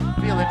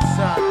feeling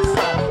sun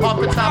off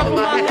the top of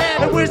my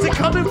head. And where's it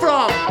coming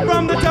from?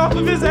 From the top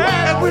of his head.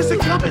 And where's it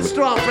coming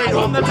strong? Right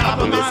From the top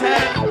of his my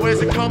head. head.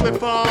 Where's it coming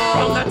from?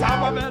 From the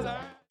top of his head.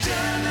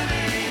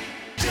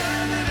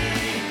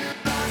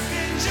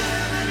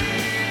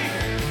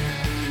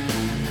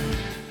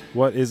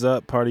 What is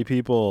up, party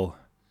people?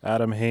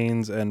 Adam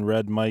Haynes and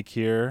Red Mike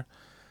here.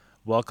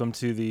 Welcome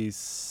to the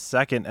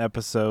second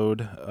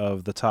episode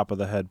of the Top of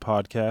the Head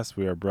podcast.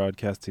 We are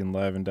broadcasting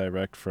live and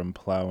direct from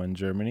Plauen,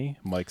 Germany,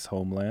 Mike's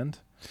homeland.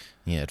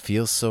 Yeah, it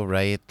feels so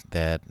right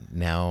that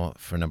now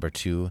for number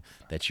 2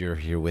 that you're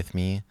here with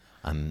me.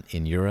 I'm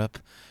in Europe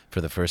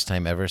for the first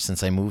time ever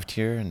since I moved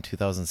here in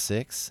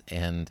 2006,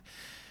 and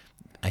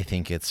I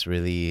think it's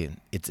really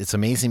it's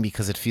amazing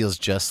because it feels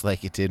just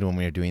like it did when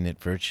we were doing it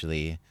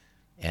virtually.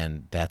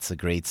 And that's a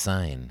great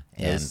sign.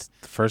 And it's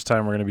the first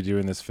time we're going to be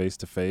doing this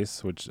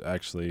face-to-face, which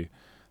actually,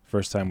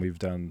 first time we've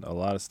done a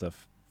lot of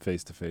stuff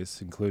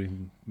face-to-face,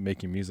 including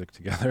making music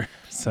together.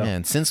 So,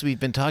 and since we've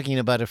been talking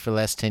about it for the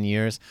last 10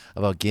 years,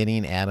 about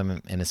getting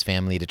Adam and his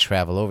family to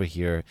travel over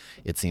here,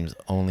 it seems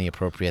only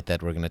appropriate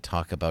that we're going to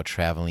talk about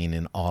traveling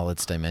in all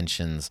its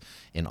dimensions,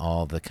 in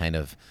all the kind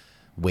of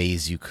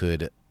ways you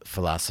could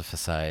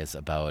philosophize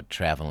about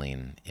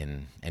traveling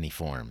in any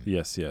form.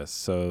 Yes.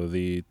 So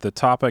the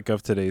topic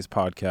of today's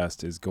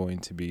podcast is going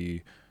to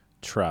be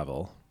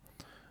travel,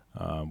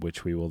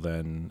 which we will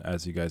then,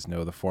 as you guys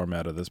know, the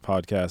format of this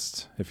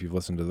podcast, if you've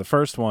listened to the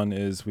first one,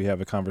 is we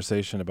have a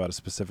conversation about a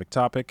specific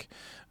topic,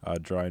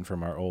 drawing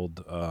from our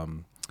old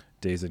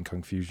Days in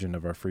Confusion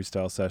of our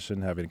freestyle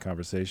session, having a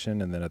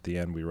conversation, and then at the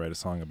end we write a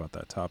song about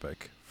that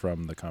topic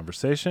from the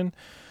conversation.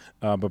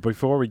 But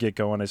before we get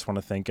going, I just want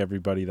to thank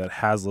everybody that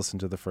has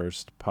listened to the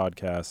first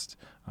podcast.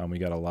 We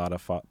got a lot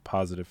of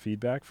positive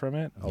feedback from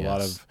it. A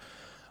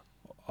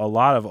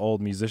lot of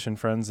old musician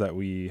friends that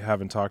we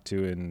haven't talked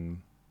to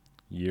in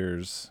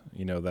years,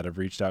 that have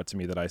reached out to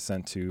me that I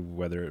sent to,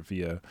 whether it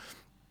via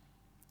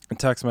a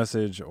text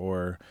message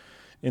or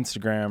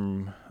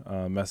Instagram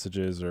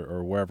messages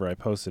or wherever I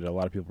posted it. A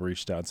lot of people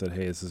reached out and said,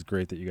 hey, this is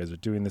great that you guys are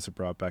doing this. It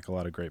brought back a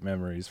lot of great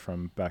memories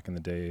from back in the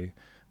day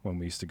when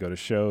we used to go to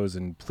shows,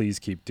 and please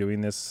keep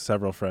doing this.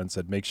 Several friends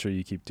said, make sure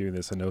you keep doing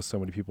this. I know so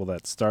many people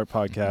that start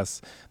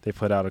podcasts, they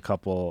put out a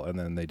couple and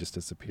then they just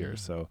disappear.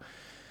 So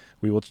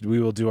we will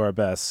do our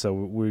best. So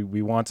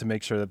we want to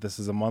make sure that this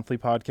is a monthly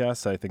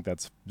podcast. I think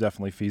that's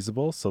definitely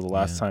feasible. So the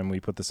last time we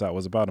put this out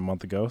was about a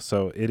month ago.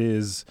 So it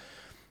is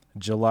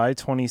July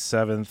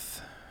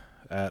 27th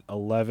at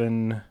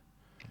 11:50.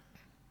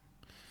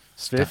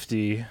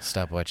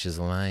 Stopwatch is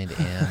aligned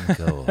and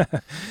go.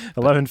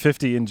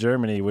 11:50 in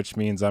Germany, which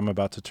means I'm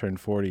about to turn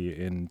 40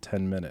 in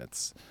 10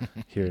 minutes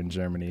here in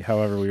Germany.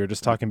 However, we were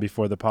just talking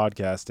before the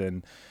podcast,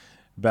 and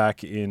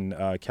back in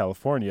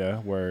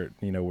California, where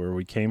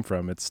we came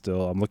from, it's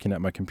still, I'm looking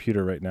at my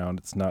computer right now, and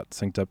it's not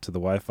synced up to the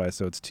Wi-Fi,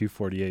 so it's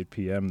 2:48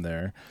 p.m.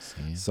 there.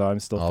 See? So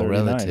I'm still All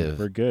 39. relative.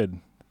 We're good.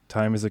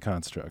 Time is a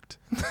construct.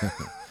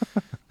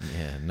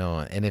 Yeah, no,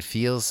 and it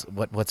feels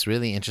what's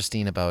really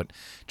interesting about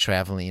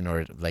traveling,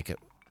 or like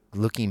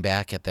looking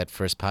back at that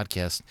first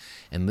podcast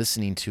and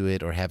listening to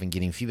it, or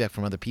getting feedback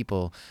from other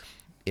people.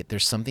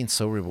 There's something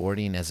so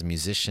rewarding as a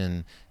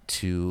musician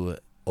to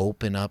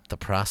open up the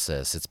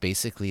process. It's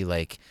basically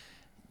like,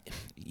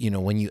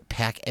 when you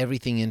pack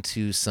everything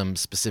into some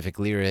specific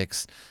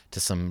lyrics, to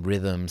some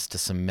rhythms, to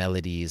some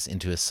melodies,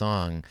 into a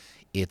song.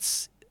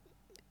 It's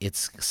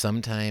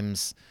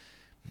sometimes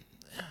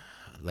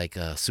like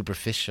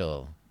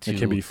superficial. It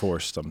can be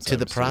forced sometimes. To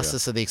the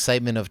process of the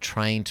excitement of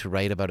trying to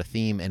write about a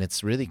theme. And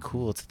it's really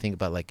cool to think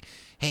about, like,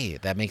 hey,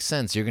 that makes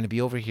sense. You're going to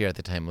be over here at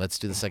the time. Let's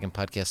do the second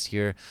podcast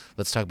here.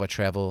 Let's talk about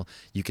travel.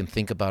 You can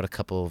think about a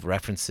couple of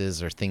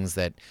references or things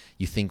that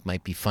you think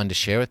might be fun to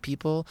share with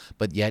people.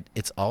 But yet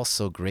it's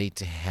also great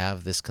to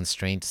have this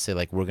constraint to say,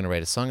 like, we're going to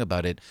write a song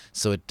about it.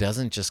 So it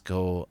doesn't just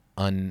go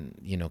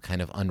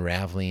kind of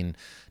unraveling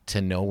to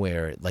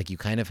nowhere. Like, you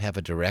kind of have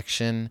a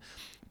direction,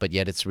 but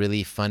yet it's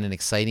really fun and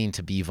exciting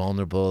to be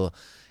vulnerable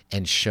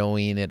and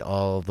showing it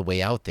all the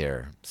way out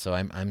there. So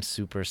I'm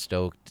super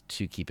stoked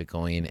to keep it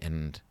going,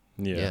 and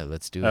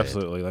let's do it.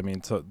 Absolutely. I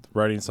mean, so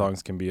writing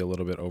songs can be a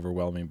little bit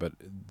overwhelming, but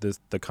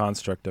the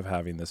construct of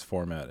having this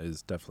format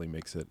definitely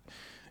makes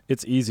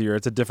it's easier.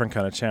 It's a different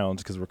kind of challenge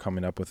because we're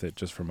coming up with it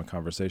just from a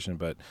conversation,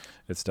 but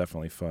it's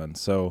definitely fun.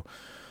 So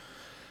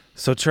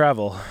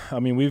travel.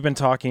 I mean, we've been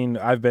talking.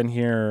 I've been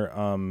here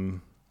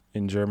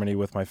in Germany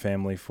with my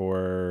family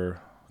for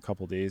a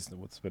couple days.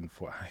 What's been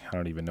for? I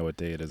don't even know what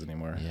day it is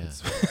anymore. Yeah.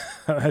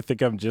 I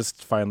think I'm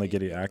just finally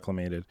getting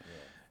acclimated.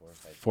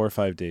 4 or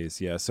 5 days.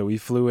 Yeah. So we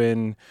flew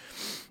in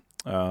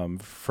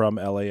from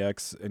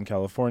LAX in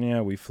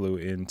California. We flew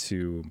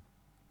into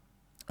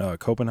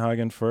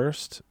Copenhagen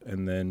first,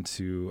 and then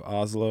to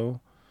Oslo,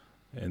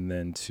 and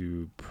then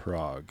to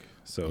Prague.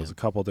 So it was a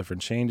couple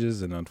different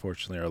changes, and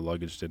unfortunately our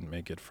luggage didn't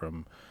make it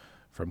from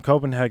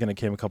Copenhagen. It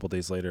came a couple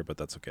days later, but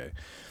that's okay.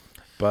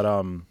 But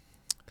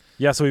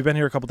so we've been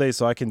here a couple days,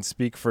 so I can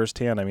speak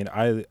firsthand. I mean,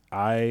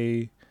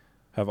 I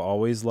have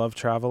always loved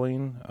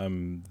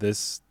traveling.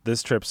 This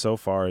trip so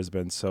far has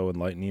been so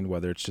enlightening,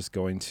 whether it's just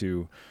going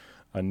to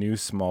a new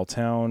small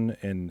town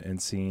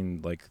and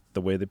seeing like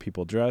the way that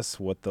people dress,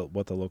 what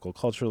the local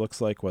culture looks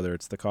like, whether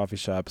it's the coffee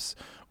shops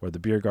or the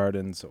beer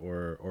gardens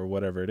or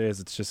whatever it is.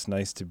 It's just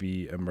nice to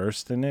be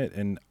immersed in it.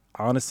 And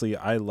honestly,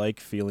 I like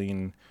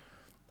feeling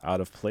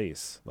out of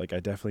place. Like I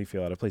definitely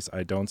feel out of place.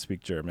 I don't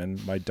speak German.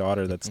 My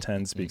daughter that's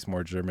 10 speaks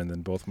more German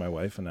than both my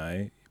wife and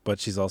I, but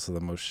she's also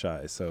the most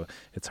shy. So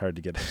it's hard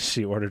to get,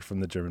 she ordered from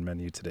the German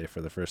menu today for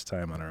the first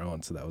time on her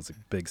own. So that was a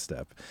big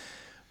step.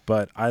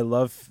 But I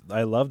love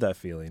that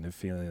feeling of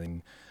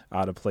feeling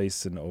out of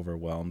place and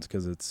overwhelmed,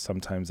 because it's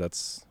sometimes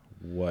that's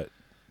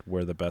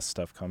where the best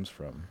stuff comes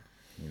from,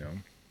 you know?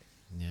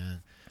 Yeah.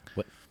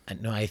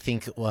 No, I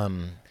think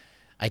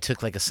I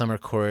took like a summer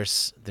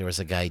course. There was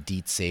a guy,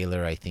 Dietz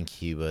Saylor. I think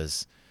he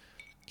was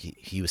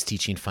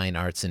teaching fine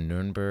arts in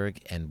Nuremberg,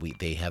 and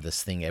they have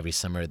this thing every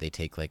summer. They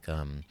take like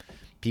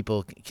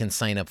people can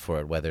sign up for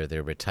it, whether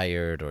they're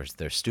retired or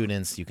they're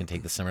students. You can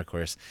take the summer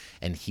course.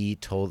 And he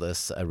told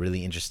us a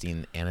really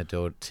interesting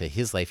anecdote to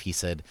his life. He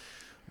said,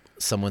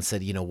 someone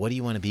said, what do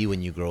you want to be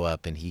when you grow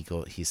up? And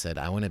he said,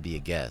 I want to be a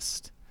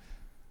guest.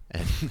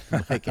 And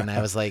and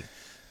I was like,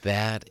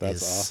 that's awesome.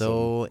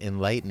 So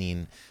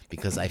enlightening,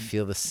 because I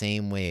feel the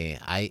same way.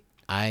 I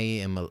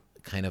am a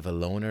kind of a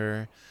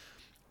loner.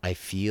 I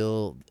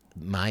feel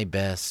my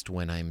best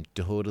when I'm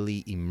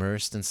totally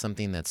immersed in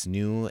something that's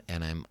new,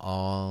 and I'm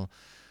all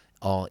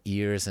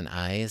ears and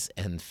eyes,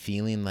 and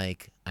feeling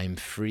like I'm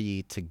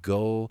free to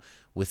go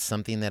with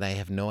something that I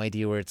have no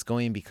idea where it's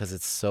going, because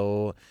it's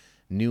so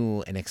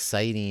new and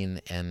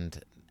exciting.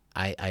 And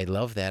I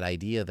love that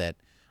idea that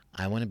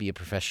I want to be a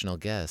professional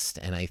guest.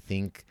 And I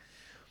think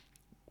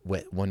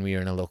when we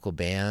were in a local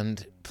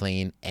band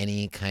playing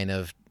any kind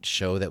of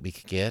show that we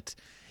could get,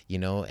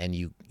 and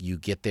you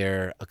get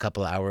there a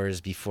couple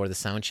hours before the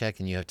sound check,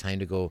 and you have time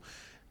to go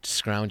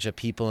scrounge up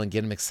people and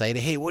get them excited.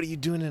 Hey, what are you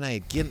doing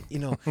tonight?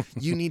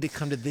 You need to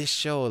come to this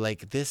show.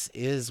 Like, this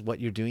is what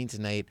you're doing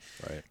tonight.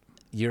 Right.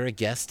 You're a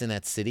guest in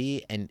that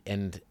city,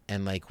 and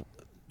like,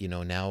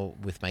 now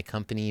with my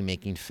company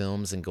making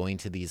films and going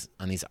to these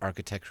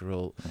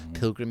architectural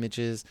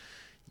pilgrimages,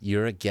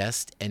 you're a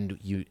guest, and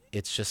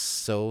it's just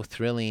so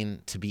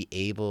thrilling to be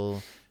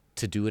able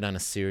to do it on a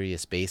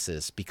serious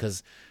basis,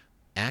 because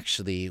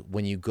actually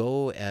when you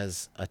go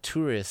as a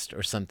tourist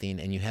or something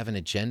and you have an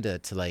agenda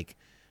to like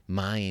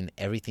mine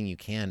everything you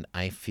can,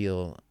 I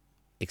feel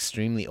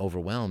extremely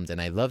overwhelmed. And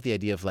I love the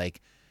idea of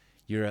like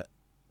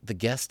the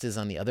guest is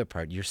on the other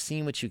part. You're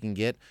seeing what you can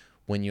get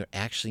when you're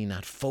actually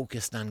not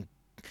focused on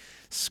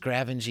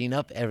scavenging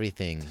up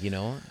everything,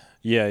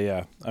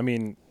 Yeah. I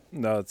mean,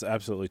 no, it's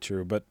absolutely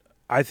true. But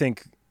I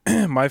think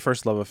my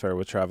first love affair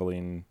with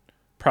traveling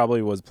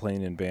probably was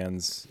playing in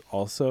bands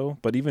also.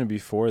 But even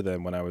before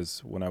then, when I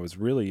was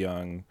really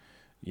young,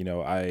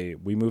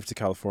 we moved to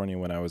California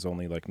when I was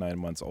only like 9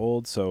 months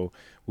old. So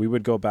we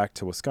would go back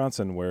to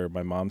Wisconsin, where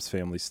my mom's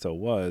family still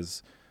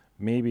was,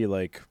 maybe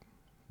like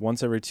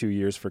once every 2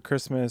 years for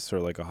Christmas or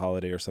like a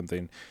holiday or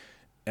something.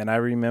 And I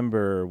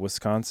remember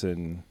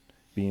Wisconsin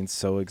being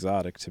so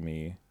exotic to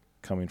me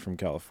coming from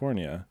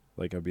California.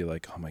 Like I'd be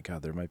like, oh my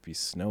God, there might be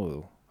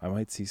snow. I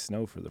might see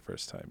snow for the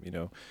first time,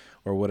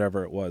 or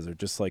whatever it was, or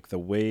just like the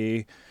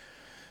way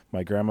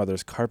my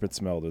grandmother's carpet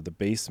smelled or the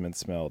basement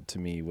smelled to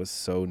me was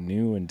so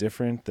new and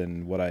different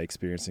than what I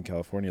experienced in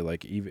California.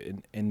 Like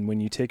and when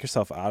you take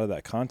yourself out of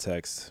that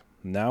context,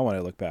 now when I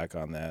look back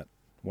on that,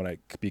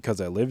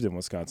 because I lived in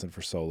Wisconsin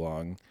for so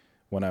long,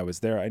 when I was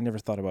there, I never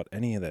thought about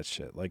any of that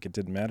shit. Like it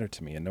didn't matter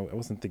to me. And no, I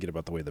wasn't thinking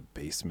about the way the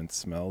basement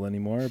smelled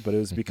anymore, but it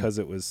was because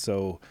it was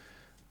so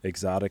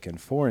exotic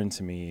and foreign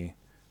to me.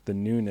 The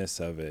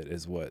newness of it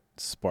is what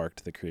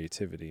sparked the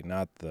creativity,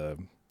 not the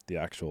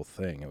actual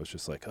thing. It was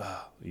just like,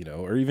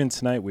 or even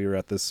tonight we were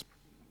at this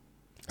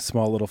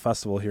small little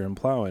festival here in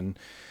Plowin,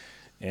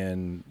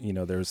 and,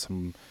 there's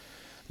some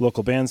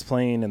local bands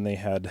playing, and they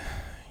had,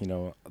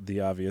 the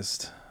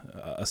obvious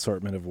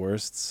assortment of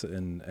wursts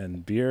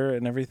and beer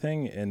and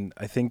everything. And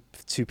I think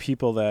to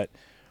people that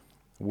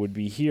would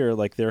be here,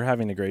 like they're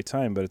having a great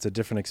time, but it's a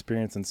different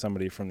experience than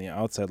somebody from the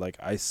outside. Like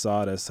I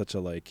saw it as such a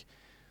like,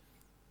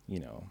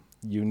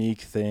 unique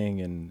thing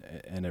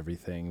and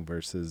everything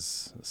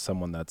versus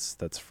someone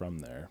that's from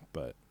there.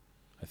 But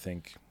I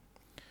think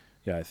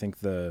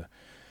the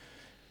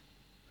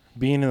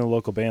being in the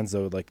local bands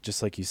though, like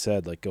just like you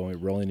said, like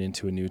rolling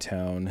into a new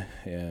town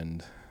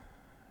and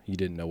you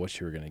didn't know what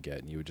you were going to get,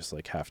 and you would just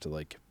like have to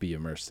like be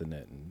immersed in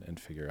it and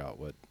figure out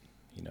what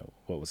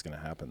was going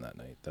to happen that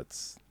night. That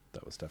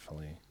was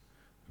definitely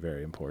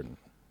very important.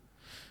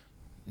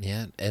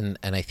 Yeah. And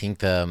I think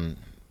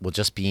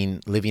just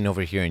living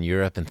over here in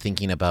Europe and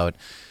thinking about,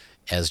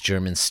 as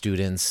German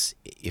students,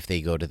 if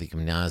they go to the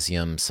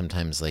gymnasium,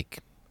 sometimes like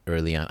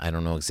early on, I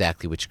don't know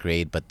exactly which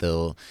grade, but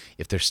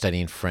if they're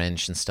studying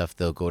French and stuff,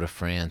 they'll go to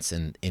France,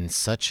 and in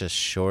such a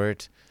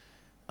short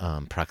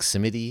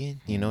proximity,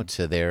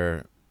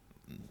 to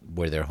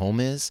where their home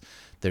is,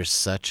 there's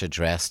such a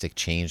drastic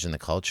change in the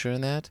culture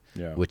in that,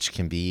 which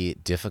can be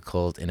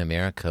difficult in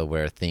America,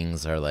 where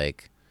things are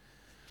like,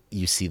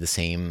 you see the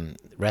same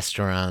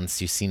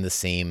restaurants, you see the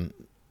same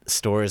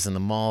stores and the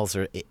malls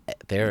are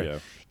there. Yeah.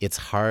 It's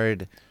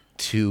hard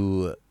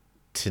to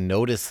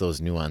notice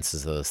those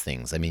nuances of those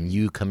things. I mean,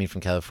 you coming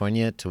from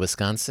California to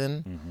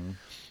Wisconsin,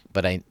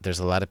 but there's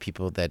a lot of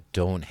people that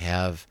don't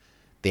have.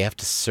 They have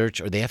to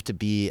search, or they have to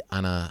be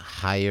on a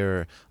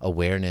higher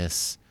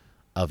awareness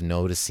of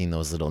noticing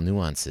those little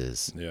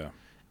nuances. Yeah.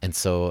 And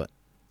so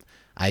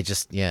I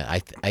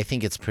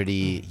think it's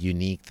pretty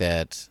unique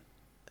that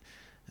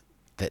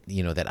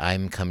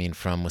I'm coming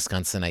from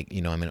Wisconsin.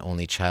 I'm an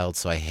only child,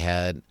 so I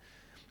had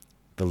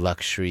the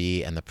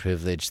luxury and the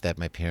privilege that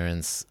my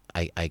parents,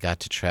 I got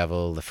to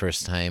travel the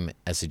first time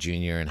as a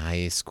junior in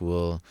high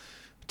school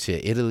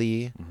to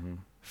Italy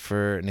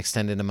for an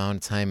extended amount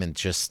of time, and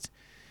just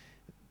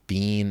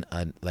being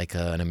an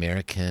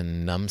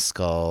American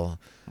numbskull,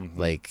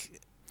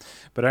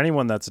 But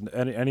anyone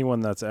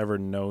that's ever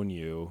known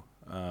you,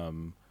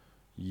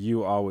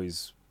 you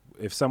always,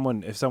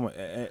 anyone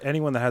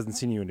that hasn't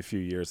seen you in a few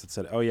years that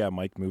said, "Oh yeah,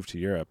 Mike moved to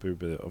Europe,"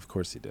 of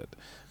course he did,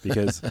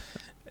 because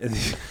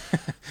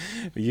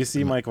you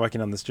see Mike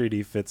walking on the street,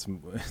 he fits.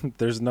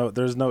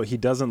 He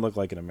doesn't look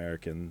like an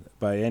American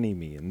by any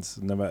means.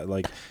 No matter,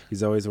 like,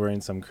 he's always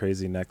wearing some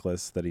crazy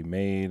necklace that he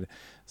made,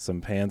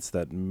 some pants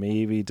that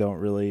maybe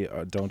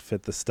don't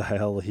fit the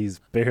style. He's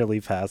barely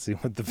passing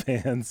with the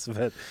pants,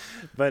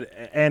 but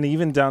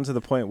even down to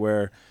the point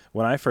where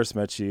when I first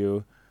met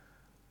you,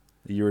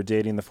 you were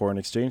dating the foreign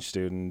exchange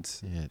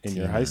student in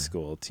your high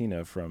school,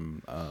 Tina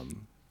from,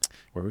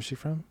 where was she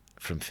from?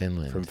 From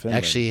Finland. From Finland.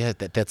 Actually,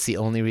 that's the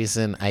only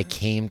reason I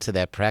came to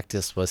that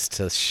practice, was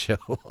to show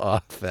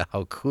off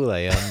how cool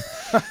I am.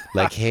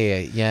 Like,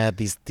 hey,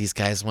 these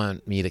guys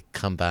want me to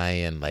come by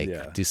and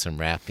do some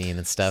rapping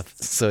and stuff.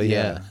 So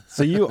yeah.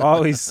 So you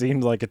always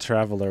seemed like a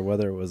traveler,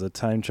 whether it was a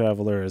time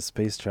traveler or a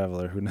space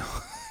traveler, who knows?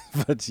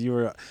 But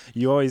you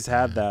always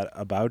had that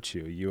about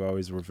you. You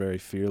always were very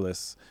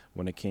fearless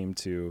when it came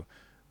to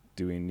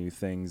doing new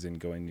things and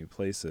going new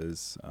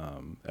places.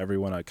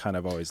 Everyone I kind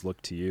of always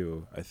looked to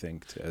you, I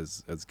think,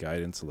 as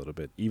guidance a little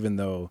bit, even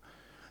though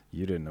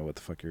you didn't know what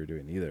the fuck you were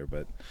doing either.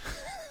 But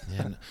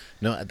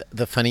no,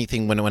 the funny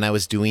thing, when I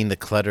was doing the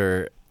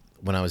clutter,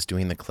 the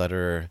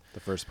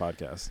first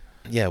podcast,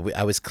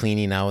 I was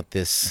cleaning out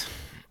this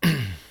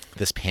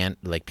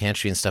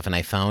pantry and stuff, and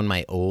I found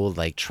my old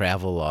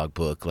travel log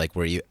book,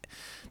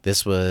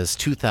 this was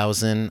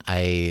 2000.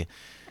 I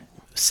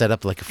set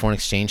up a foreign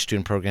exchange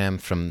student program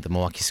from the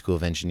Milwaukee School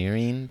of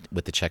Engineering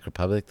with the Czech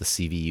Republic, the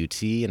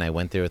CVUT, and I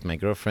went there with my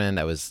girlfriend.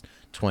 I was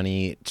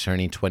 20,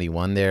 turning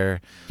 21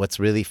 there.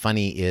 What's really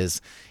funny is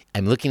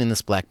I'm looking in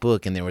this black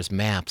book, and there was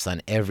maps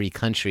on every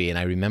country, and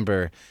I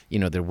remember,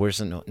 there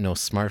wasn't no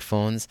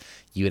smartphones.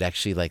 You would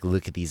actually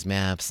look at these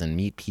maps and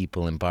meet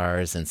people in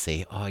bars and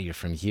say, "Oh, you're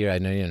from here. I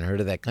know you hadn't heard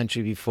of that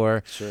country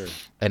before." Sure.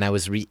 And I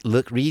was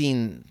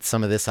reading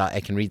some of this. I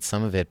can read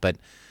some of it, but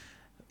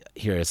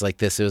here it's like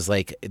this. It was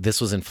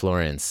this was in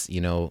Florence.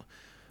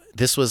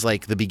 This was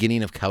the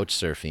beginning of couch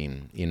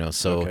surfing.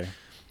 So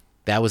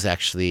that was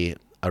actually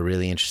a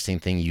really interesting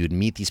thing. You'd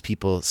meet these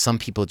people. Some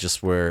people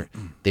just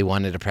they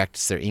wanted to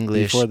practice their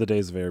English. Before the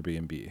days of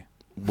Airbnb.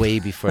 Way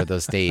before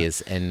those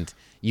days. And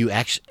you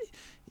actually,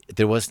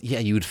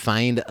 you would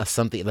find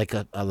something like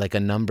a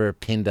number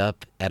pinned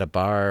up at a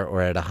bar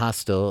or at a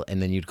hostel,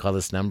 and then you'd call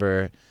this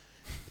number,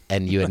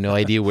 and you had no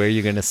idea where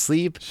you're going to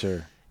sleep.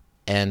 Sure.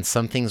 And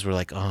some things were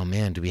like, oh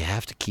man, do we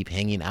have to keep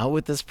hanging out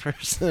with this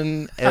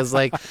person? As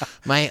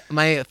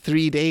my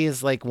 3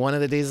 days, one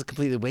of the days is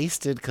completely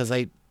wasted because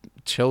I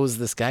chose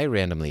this guy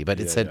randomly. But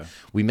it said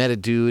we met a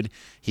dude.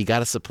 He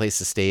got us a place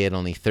to stay at,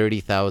 only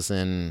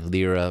 30,000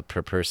 lira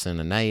per person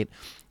a night.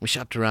 We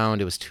shopped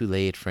around. It was too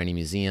late for any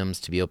museums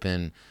to be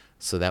open,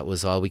 so that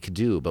was all we could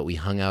do. But we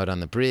hung out on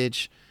the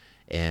bridge,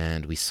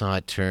 and we saw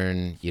it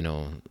turn,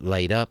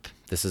 light up.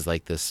 This is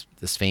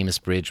this famous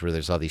bridge where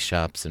there's all these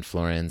shops in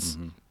Florence.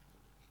 Mm-hmm.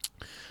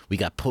 We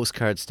got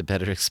postcards to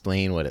better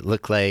explain what it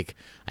looked like.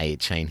 I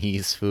ate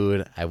Chinese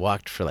food. I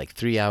walked for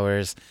 3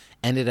 hours,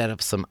 ended up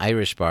at some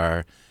Irish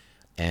bar,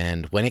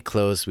 and when it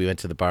closed, we went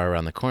to the bar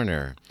around the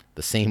corner,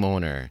 the same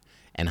owner,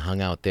 and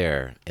hung out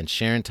there. And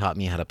Sharon taught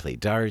me how to play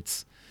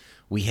darts.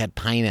 We had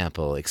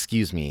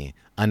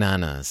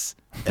ananas,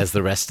 as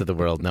the rest of the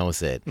world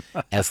knows it,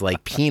 as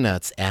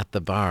peanuts at the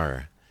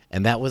bar.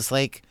 And that was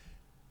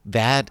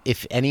that,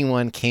 if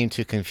anyone came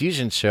to a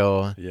Confusion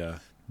show,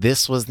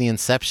 this was the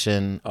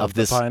inception of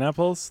the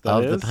pineapples?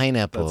 The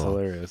pineapple. That's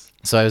hilarious.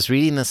 So I was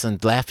reading this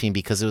and laughing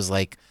because it was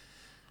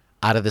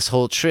out of this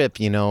whole trip,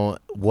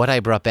 what I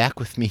brought back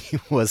with me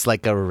was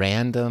a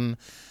random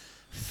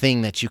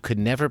thing that you could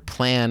never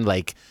plan,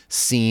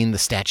 seeing the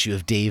Statue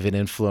of David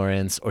in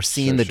Florence or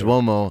seeing the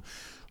Duomo.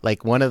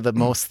 One of the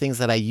most things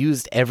that I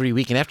used every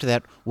week, and after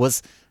that,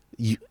 was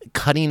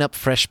cutting up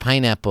fresh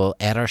pineapple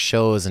at our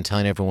shows and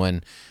telling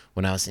everyone,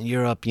 when I was in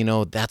Europe,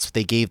 that's what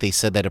they gave. They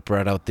said that it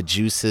brought out the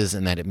juices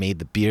and that it made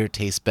the beer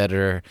taste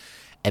better.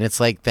 And it's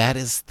that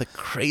is the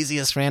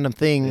craziest random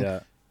thing.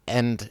 Yeah.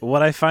 And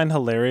what I find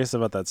hilarious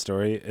about that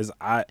story is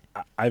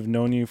I've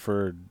known you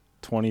for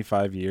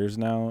 25 years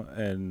now,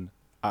 and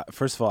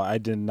first of all, I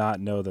did not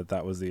know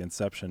that was the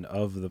inception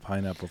of the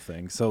pineapple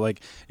thing. So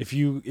like, if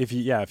you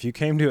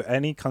came to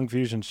any Kung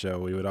Fusion show,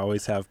 we would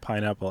always have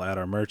pineapple at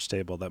our merch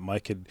table that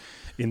Mike had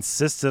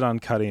insisted on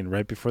cutting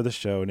right before the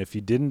show. And if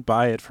you didn't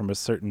buy it from a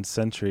certain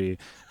century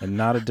and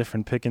not a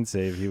different pick and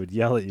save, he would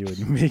yell at you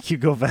and make you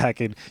go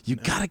back and you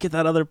gotta get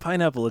that other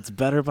pineapple. It's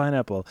better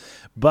pineapple.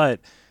 But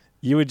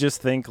you would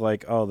just think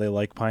like, oh, they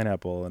like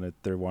pineapple and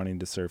they're wanting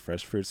to serve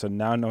fresh fruit. So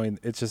now knowing,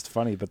 it's just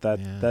funny, but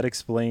that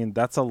explained,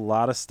 that's a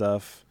lot of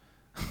stuff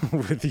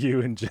with you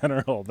in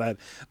general that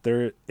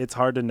it's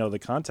hard to know the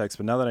context.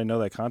 But now that I know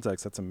that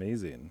context, that's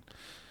amazing.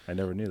 I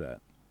never knew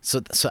that.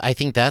 So I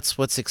think that's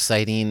what's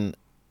exciting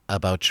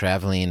about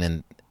traveling,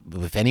 and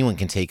if anyone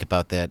can take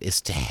about that, is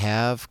to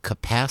have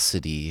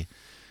capacity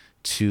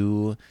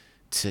to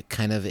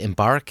kind of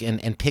embark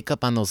and pick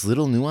up on those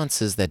little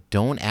nuances that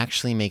don't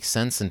actually make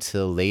sense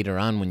until later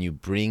on when you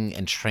bring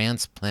and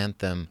transplant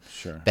them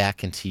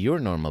back into your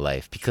normal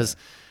life. Because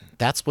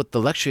that's what the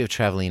luxury of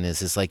traveling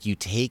is like you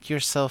take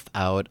yourself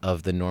out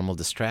of the normal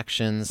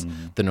distractions,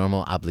 the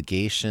normal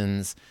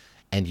obligations,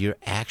 and you're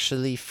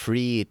actually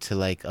free to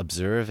like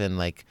observe, and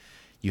like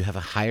you have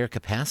a higher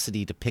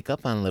capacity to pick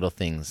up on little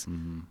things.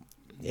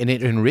 And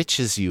it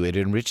enriches you. It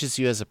enriches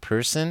you as a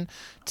person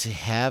to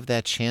have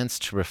that chance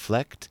to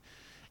reflect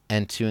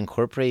and to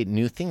incorporate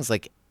new things.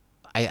 Like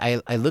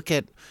I look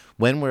at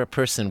when we're a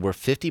person, we're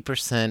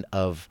 50%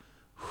 of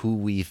who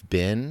we've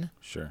been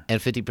and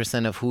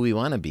 50% of who we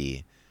want to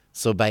be.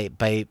 So by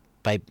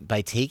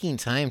taking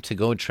time to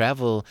go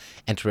travel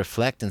and to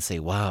reflect and say,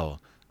 wow,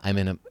 I'm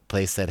in a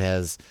place that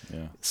has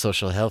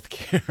social health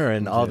care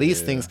and all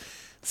these things,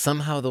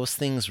 somehow those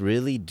things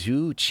really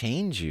do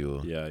change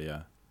you.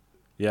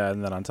 Yeah,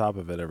 and then on top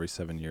of it, every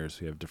 7 years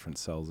we have different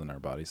cells in our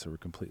body, so we're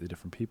completely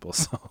different people.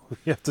 So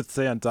we have to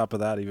stay on top of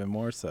that even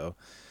more so.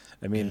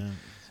 I mean,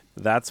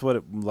 that's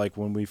what like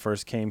when we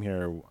first came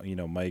here, you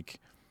know, Mike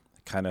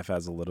kind of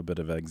has a little bit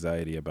of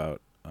anxiety about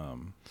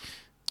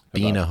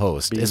being a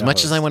host. As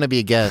much as I want to be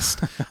a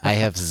guest, I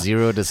have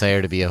zero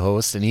desire to be a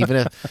host. And even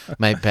if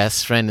my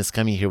best friend is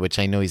coming here, which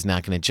I know he's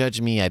not going to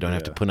judge me, I don't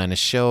have to put on a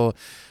show.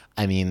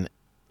 I mean,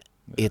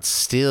 it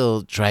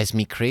still drives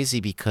me crazy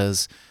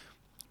because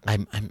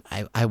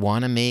I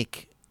want to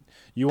make.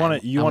 You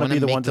want to be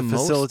the one to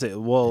facilitate.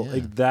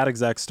 Like that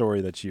exact story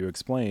that you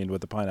explained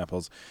with the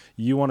pineapples,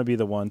 you want to be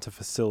the one to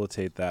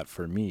facilitate that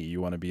for me. You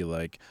want to be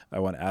like, I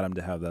want Adam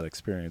to have that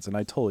experience, and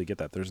I totally get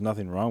that. There's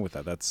nothing wrong with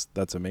that.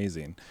 That's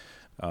amazing.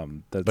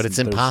 But it's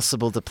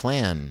impossible to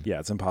plan. Yeah,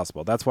 it's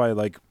impossible. That's why,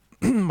 like,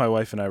 my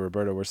wife and I,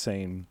 Roberta, were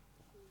saying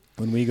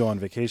when we go on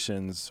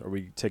vacations or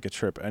we take a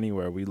trip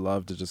anywhere, we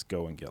love to just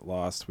go and get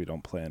lost. We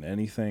don't plan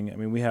anything. I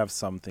mean, we have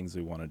some things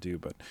we want to do,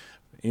 but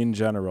in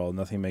general,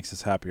 nothing makes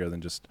us happier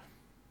than just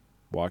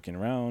walking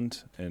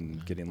around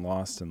and getting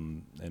lost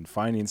and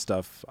finding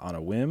stuff on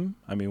a whim.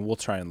 I mean, we'll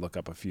try and look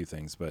up a few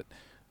things, but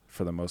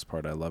for the most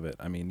part, I love it.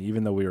 I mean,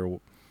 even though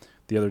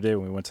the other day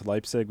when we went to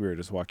Leipzig, we were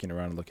just walking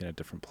around and looking at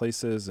different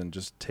places and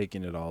just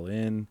taking it all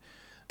in.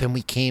 Then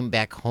we came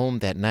back home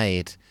that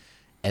night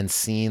and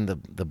seeing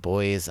the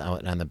boys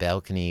out on the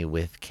balcony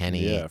with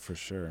Kenny. Yeah, for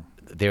sure.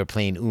 They were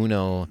playing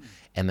Uno,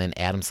 and then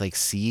Adam's like,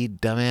 see,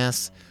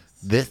 dumbass,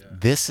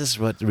 this is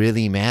what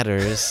really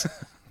matters.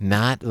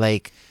 Not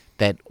like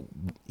that,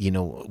 you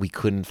know, we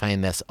couldn't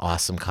find this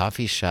awesome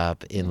coffee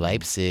shop in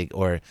Leipzig,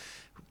 or,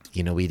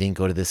 you know, we didn't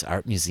go to this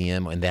art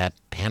museum and that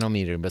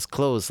panometer was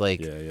closed.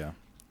 Like,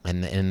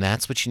 and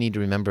that's what you need to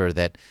remember,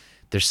 that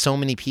there's so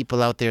many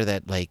people out there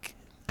that, like,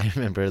 I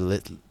remember,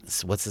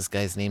 what's this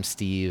guy's name?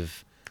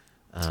 Steve,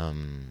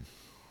 the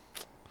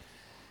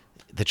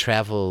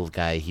travel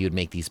guy. He would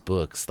make these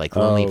books like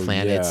Lonely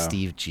Planet,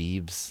 Steve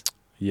Jeebs.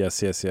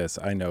 Yes.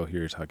 I know who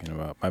you're talking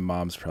about. My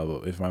mom's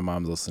if my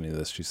mom's listening to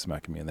this, she's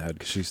smacking me in the head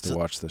because she used to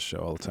watch this show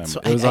all the time.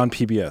 So it was on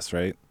PBS,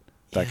 right?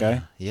 That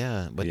guy?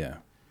 Yeah. But I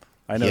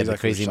know he exactly had the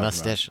crazy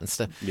mustache and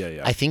stuff.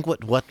 Yeah. I think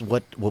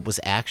what was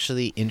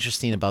actually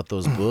interesting about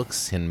those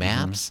books and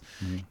maps,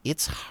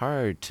 it's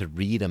hard to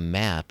read a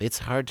map. It's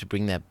hard to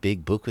bring that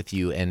big book with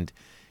you. And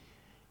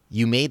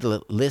you made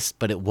a list,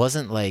 but it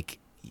wasn't like,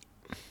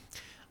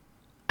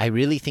 I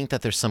really think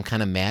that there's some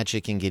kind of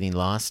magic in getting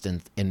lost,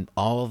 and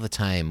all the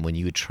time when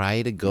you would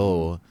try to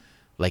go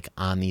like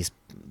on these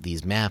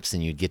maps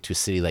and you'd get to a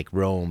city like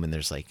Rome and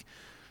there's like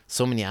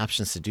so many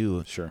options to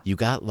do. Sure. You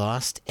got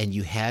lost and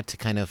you had to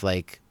kind of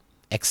like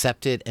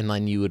accept it, and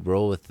then you would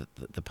roll with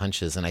the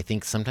punches. And I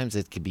think sometimes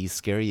it could be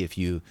scary if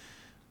you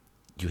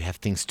have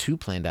things too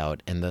planned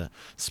out and the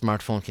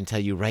smartphone can tell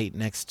you right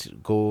next,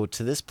 go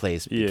to this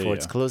place before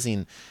it's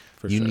closing.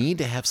 You need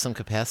to have some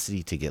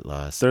capacity to get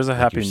lost. There's a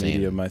happy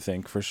medium, I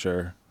think, for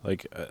sure.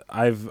 Like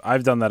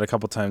I've done that a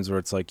couple times where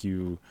it's like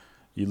you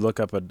look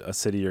up a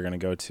city you're going to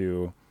go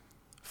to,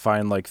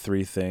 find like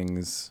 3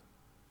 things,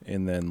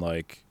 and then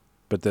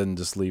but then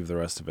just leave the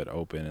rest of it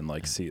open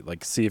and see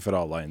if it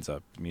all lines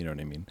up. You know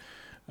what I mean?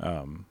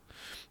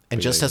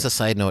 And just as a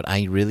side note,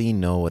 I really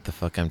know what the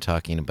fuck I'm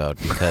talking about,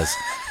 because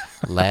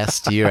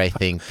last year, I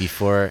think,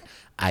 before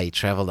I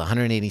traveled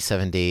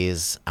 187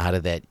 days out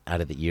of the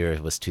year.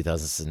 It was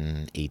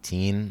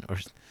 2018 or.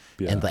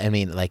 Yeah. And I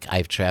mean, like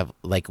I've traveled,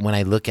 like when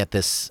I look at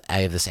this,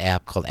 I have this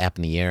app called App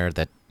in the Air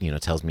that,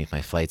 tells me if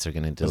my flights are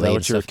going to delay. Is that and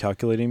what you were stuff.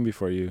 calculating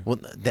before you? Well,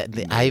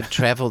 I've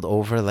traveled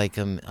over like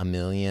a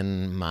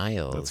million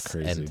miles. That's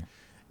crazy.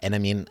 And I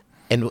mean,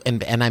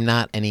 and I'm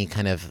not any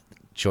kind of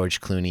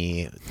George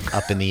Clooney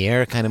up in the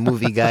air kind of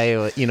movie guy.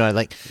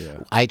 Like Yeah.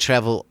 I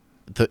travel.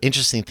 The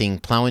interesting thing,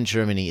 Plauen,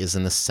 Germany is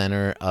in the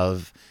center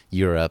of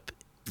Europe.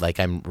 Like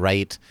I'm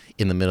right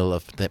in the middle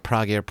of the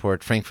Prague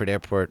airport, Frankfurt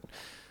airport,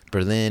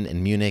 Berlin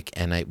and Munich,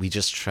 and we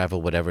just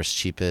travel whatever's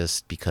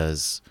cheapest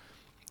because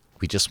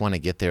we just want to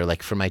get there,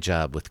 like for my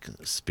job with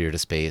Spirit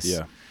of Space.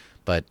 Yeah.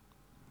 But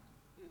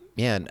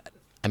yeah,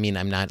 I mean,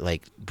 I'm not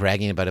like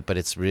bragging about it, but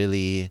it's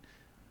really,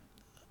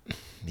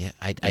 yeah.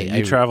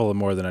 You travel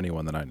more than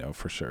anyone that I know,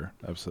 for sure.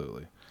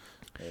 Absolutely.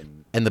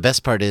 And the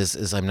best part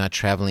is I'm not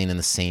traveling in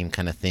the same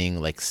kind of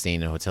thing, like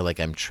staying in a hotel. Like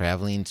I'm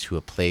traveling to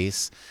a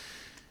place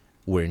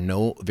where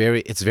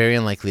it's very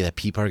unlikely that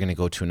people are going to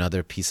go to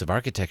another piece of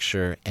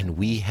architecture, and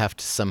we have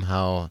to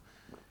somehow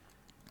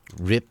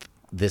rip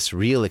this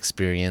real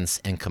experience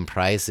and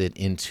comprise it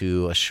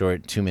into a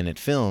short 2-minute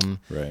film.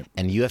 Right.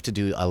 And you have to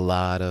do a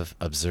lot of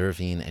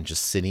observing and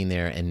just sitting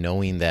there and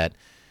knowing that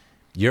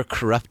you're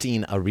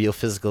corrupting a real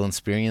physical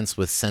experience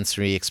with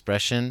sensory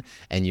expression,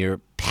 and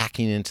you're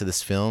packing into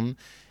this film,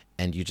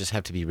 and you just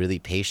have to be really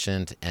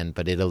patient.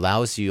 But it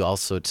allows you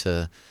also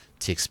to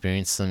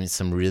experience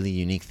some really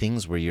unique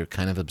things where you're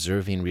kind of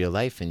observing real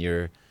life, and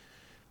you're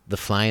the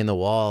fly in the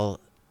wall.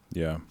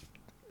 Yeah.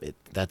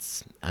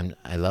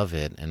 I love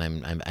it, and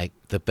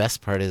the best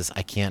part is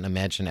I can't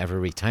imagine ever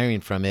retiring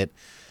from it.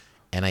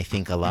 And I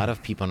think a lot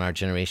of people in our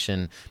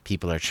generation,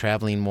 people are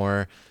traveling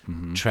more,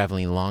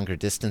 traveling longer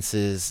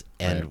distances,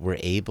 and Right. we're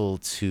able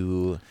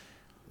to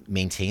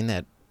maintain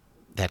that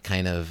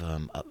kind of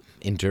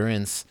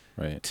endurance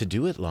Right. to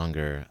do it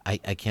longer. I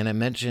can't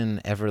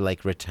imagine ever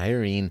like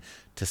retiring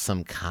to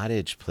some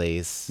cottage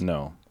place.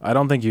 No, I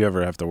don't think you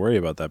ever have to worry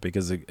about that,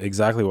 because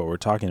exactly what we're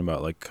talking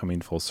about, like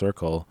coming full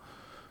circle,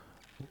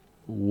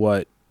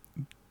 what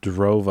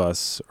drove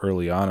us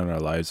early on in our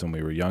lives when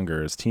we were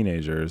younger as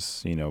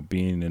teenagers,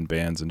 being in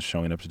bands and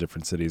showing up to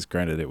different cities.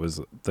 Granted, it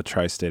was the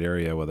tri-state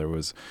area, whether it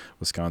was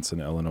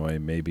Wisconsin, Illinois,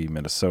 maybe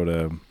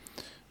Minnesota,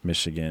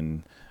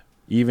 Michigan,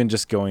 even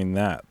just going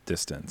that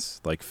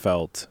distance, like,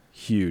 felt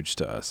huge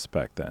to us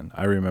back then.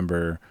 I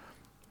remember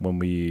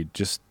when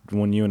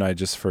you and I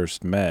just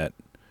first met,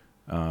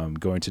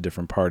 going to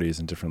different parties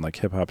and different like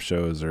hip hop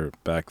shows, or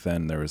back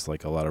then there was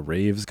like a lot of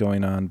raves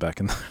going on back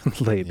in the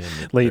late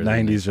early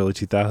 90s, early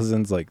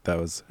 2000s. Like that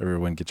was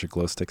everyone get your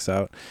glow sticks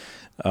out.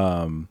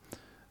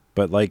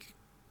 But like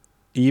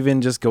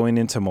even just going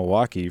into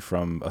Milwaukee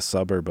from a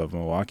suburb of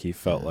Milwaukee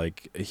felt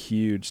like a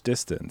huge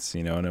distance,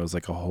 and it was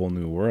like a whole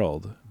new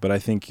world. But I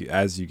think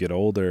as you get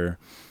older,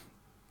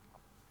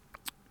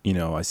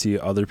 I see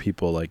other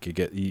people like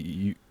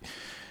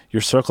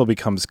your circle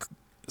becomes,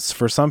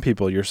 for some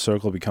people, your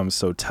circle becomes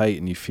so tight,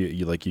 and you feel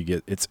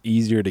it's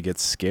easier to get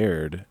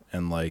scared,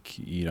 and like,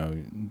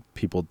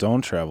 people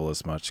don't travel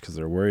as much because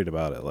they're worried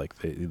about it, like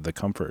the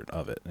comfort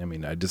of it. I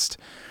mean,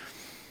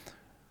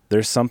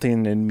 there's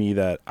something in me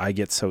that I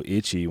get so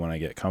itchy when I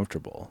get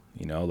comfortable,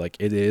 like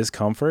it is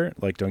comfort.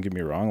 Like, don't get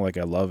me wrong. Like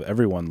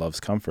everyone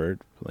loves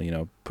comfort,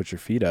 put your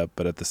feet up.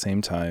 But at the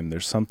same time,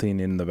 there's something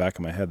in the back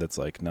of my head that's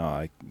like,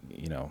 no,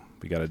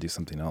 we got to do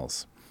something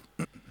else.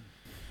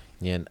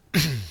 Yeah.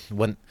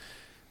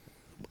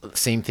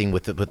 Same thing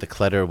with the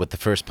clutter. With the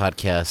first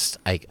podcast,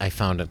 I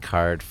found a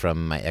card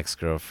from my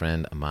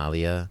ex-girlfriend,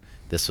 Amalia.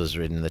 This was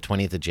written the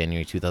 20th of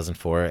January,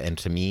 2004. And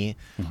to me,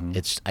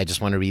 I just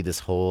want to read this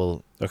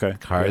whole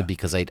card, yeah.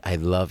 because I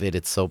love it.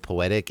 It's so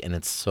poetic, and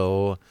it's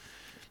so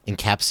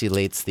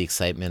encapsulates the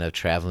excitement of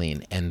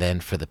traveling. And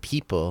then for the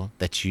people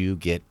that you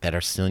get that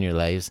are still in your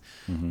lives,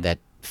 that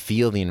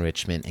feel the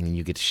enrichment, and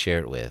you get to share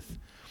it with.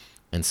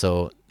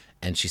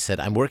 And she said,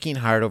 I'm working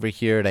hard over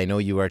here, and I know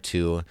you are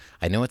too.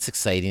 I know it's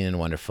exciting and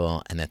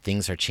wonderful, and that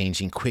things are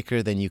changing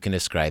quicker than you can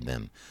describe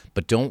them.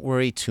 But don't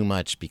worry too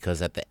much, because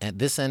at the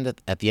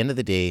end of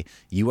the day,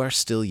 you are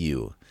still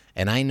you.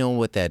 And I know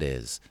what that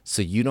is,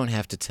 so you don't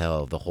have to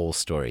tell the whole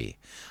story.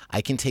 I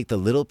can take the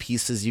little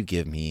pieces you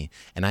give me,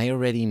 and I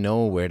already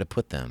know where to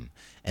put them.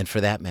 And for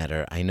that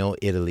matter, I know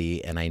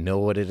Italy, and I know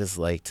what it is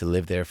like to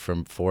live there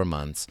for 4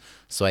 months,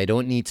 so I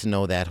don't need to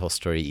know that whole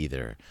story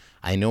either.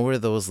 I know where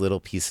those little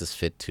pieces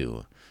fit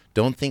to.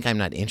 Don't think I'm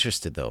not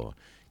interested, though.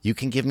 You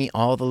can give me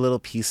all the little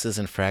pieces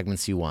and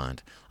fragments you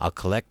want. I'll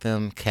collect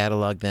them,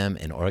 catalog them,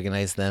 and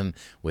organize them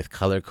with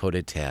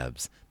color-coded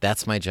tabs.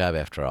 That's my job,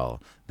 after all.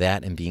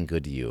 That and being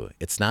good to you.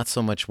 It's not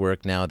so much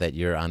work now that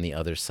you're on the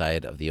other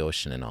side of the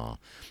ocean and all.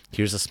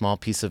 Here's a small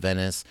piece of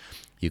Venice.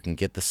 You can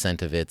get the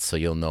scent of it, so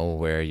you'll know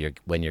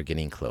when you're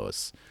getting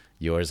close.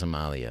 Yours,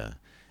 Amalia.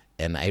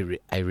 And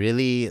I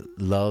really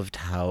loved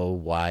how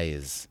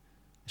wise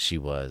she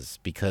was,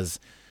 because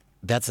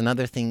that's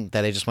another thing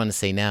that I just want to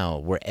say now,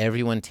 where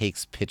everyone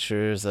takes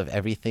pictures of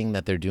everything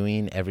that they're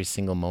doing every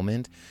single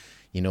moment.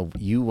 You know,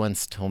 you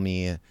once told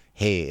me,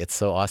 hey, it's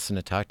so awesome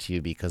to talk to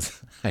you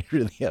because I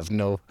really have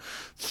no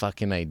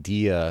fucking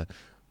idea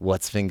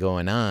what's been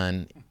going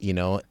on, you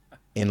know,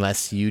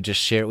 unless you just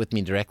share it with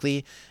me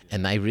directly.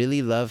 And I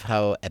really love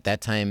how at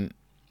that time,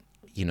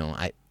 you know,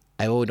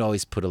 I would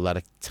always put a lot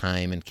of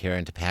time and care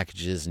into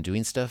packages and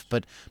doing stuff,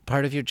 but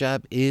part of your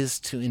job is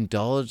to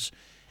indulge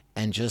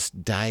and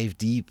just dive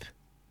deep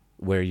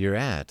where you're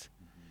at,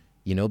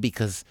 you know,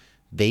 because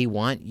they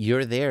want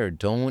you're there.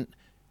 Don't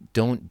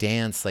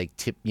dance like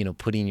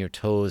putting your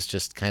toes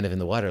just kind of in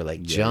the water,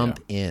 like jump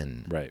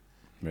in.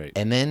 Right.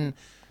 And then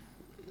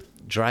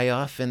dry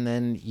off, and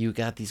then you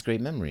got these great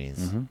memories.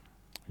 Mm-hmm.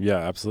 Yeah,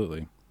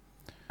 absolutely.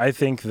 I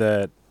think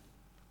that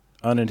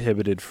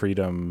uninhibited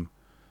freedom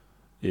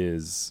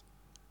is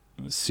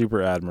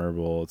super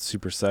admirable. It's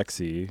super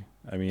sexy.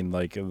 I mean,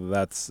 like,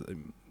 that's,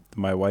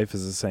 my wife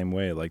is the same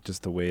way. Like,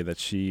 just the way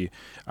that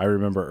I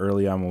remember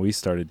early on when we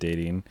started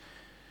dating,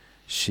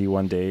 she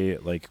one day,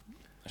 like,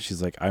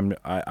 she's like,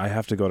 I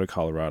have to go to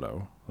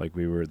Colorado. Like,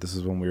 this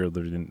is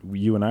when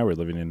you and I were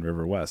living in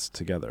River West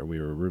together. We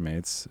were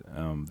roommates.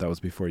 That was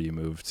before you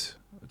moved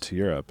to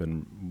Europe,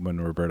 and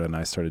when Roberta and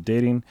I started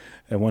dating.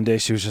 And one day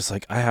she was just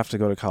like, I have to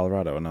go to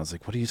Colorado. And I was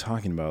like, what are you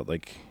talking about?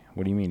 Like,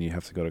 what do you mean you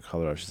have to go to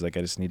Colorado? She's like,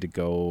 I just need to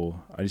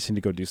go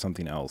do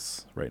something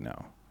else right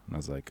now. And I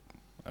was like,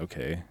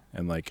 okay.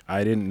 And like,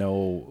 I didn't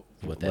know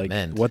what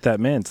that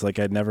meant. Like,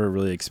 I'd never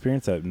really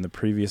experienced that in the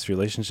previous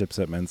relationships.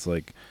 That meant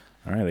like,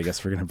 all right, I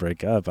guess we're going to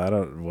break up.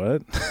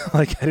 What?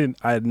 Like,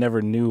 I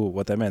never knew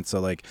what that meant. So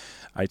like,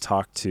 I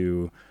talked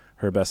to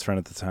her best friend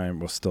at the time,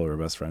 well, still her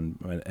best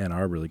friend, and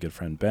our really good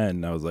friend, Ben.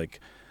 And I was like,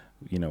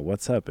 you know,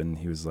 what's up? And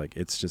he was like,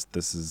 it's just,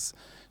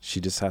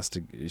 she just has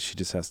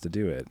to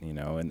do it, you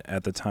know? And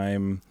at the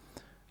time,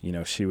 you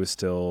know, she was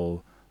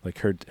still like,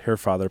 her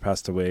father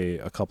passed away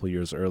a couple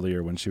years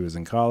earlier when she was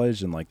in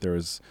college. And like, there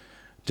was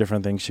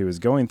different things she was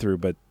going through,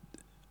 but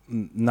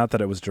not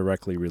that it was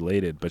directly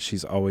related, but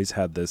she's always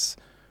had this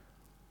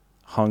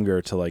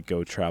hunger to like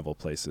go travel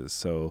places.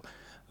 So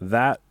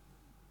that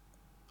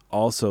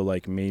also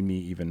like made me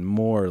even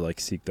more like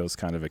seek those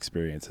kind of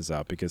experiences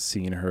out, because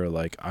seeing her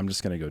like, I'm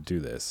just going to go do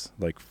this.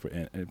 Like,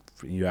 and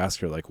you ask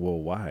her like, well,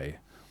 why?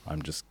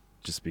 I'm just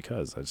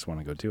because I just want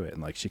to go do it.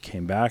 And like, she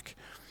came back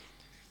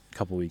a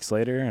couple weeks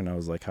later and I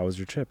was like, how was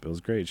your trip? It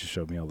was great. She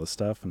showed me all this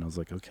stuff and I was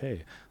like,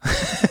 okay.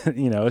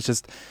 You know, it's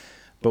just,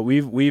 but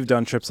we've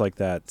done trips like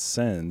that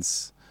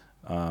since,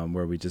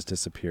 where we just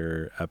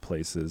disappear at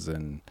places.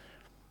 And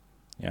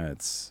yeah,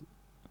 it's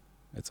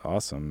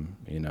awesome.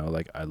 You know,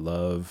 like, I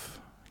love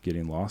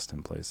getting lost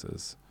in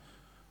places,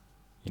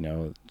 you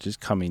know, just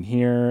coming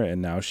here. And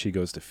now she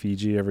goes to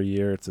Fiji every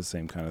year. It's the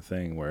same kind of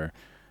thing where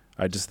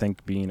I just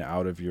think being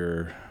out of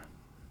your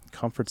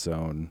comfort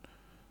zone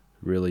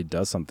really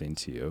does something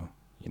to you.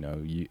 You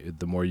know,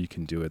 the more you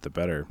can do it, the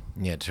better.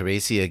 Yeah.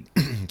 Teresia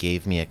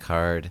gave me a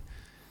card.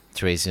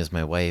 Teresia is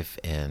my wife,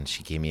 and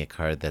she gave me a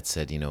card that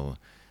said, you know,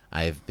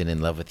 I've been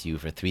in love with you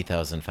for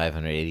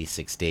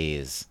 3,586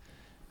 days,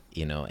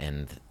 you know,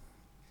 and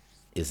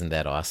isn't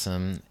that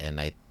awesome?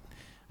 And I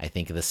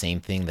think of the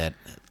same thing, that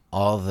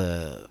all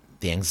the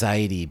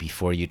anxiety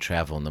before you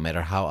travel, no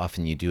matter how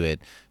often you do it,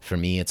 for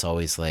me, it's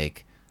always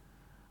like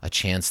a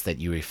chance that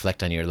you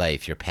reflect on your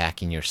life. You're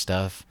packing your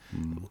stuff.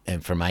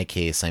 And for my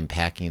case, I'm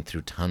packing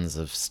through tons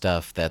of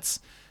stuff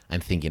I'm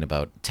thinking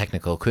about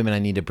technical equipment I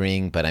need to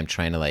bring, but I'm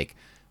trying to like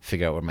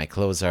figure out where my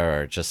clothes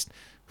are or just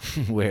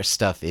where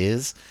stuff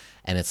is.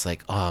 And it's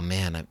like, oh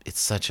man, it's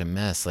such a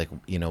mess. Like,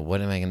 you know,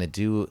 what am I going to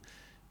do?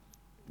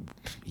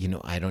 You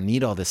know, I don't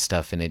need all this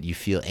stuff in it. You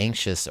feel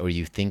anxious, or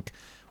you think,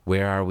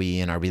 where are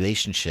we in our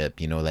relationship?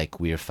 You know, like,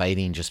 we were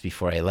fighting just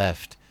before I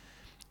left.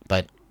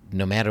 But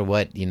no matter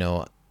what, you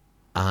know,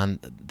 on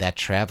that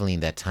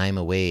traveling, that time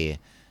away,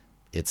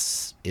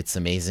 it's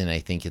amazing. I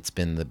think it's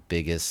been the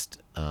biggest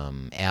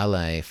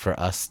ally for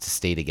us to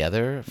stay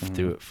together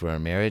for our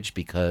marriage,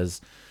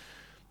 because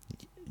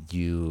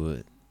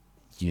you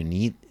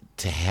need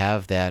to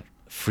have that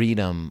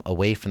freedom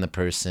away from the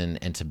person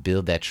and to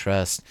build that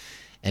trust.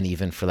 And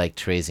even for like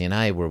Teresia and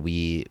I, where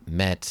we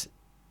met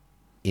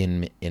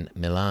in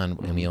Milan,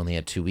 and we only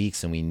had 2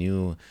 weeks, and we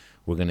knew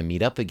we're going to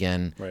meet up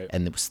again. Right.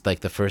 And it was like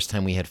the first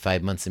time we had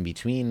 5 months in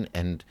between,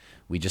 and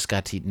we just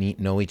got to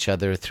know each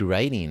other through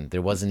writing.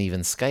 There wasn't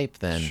even Skype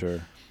then. Sure.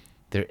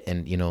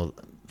 And you know,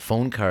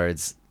 phone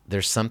cards.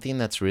 There's something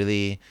that's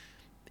really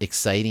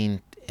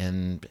exciting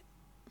and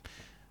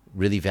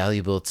really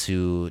valuable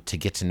to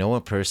get to know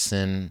a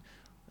person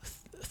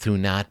through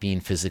not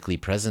being physically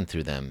present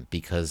through them,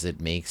 because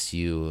it makes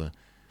you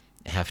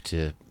have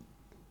to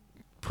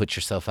put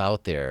yourself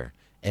out there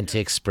and to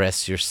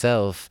express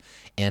yourself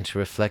and to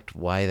reflect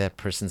why that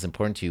person's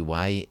important to you,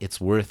 why it's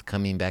worth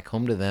coming back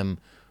home to them,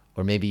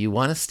 or maybe you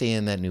want to stay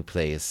in that new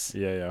place.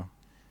 Yeah.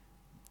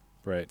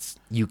 Right.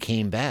 You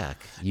came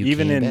back.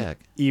 Even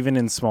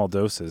in small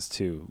doses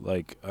too.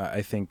 Like,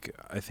 I think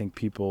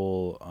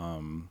people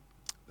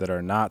that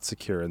are not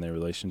secure in their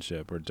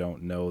relationship or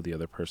don't know the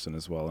other person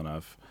as well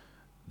enough,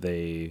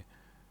 they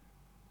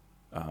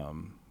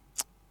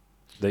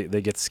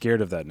get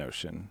scared of that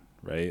notion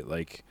right?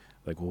 Like,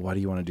 well, why do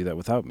you want to do that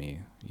without me?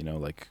 You know,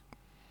 like,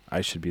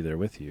 I should be there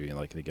with you. You know,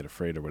 like they get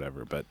afraid or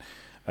whatever. But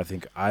I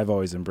think I've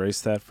always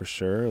embraced that for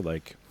sure.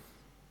 Like,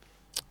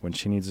 when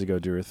she needs to go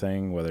do her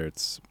thing, whether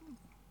it's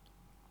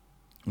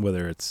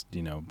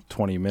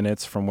 20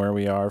 minutes from where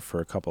we are for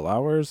a couple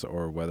hours,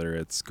 or whether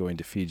it's going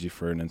to Fiji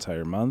for an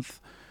entire month,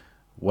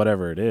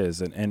 whatever it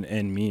is,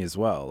 and me as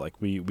well. Like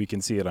we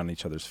can see it on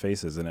each other's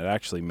faces, and it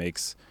actually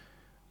makes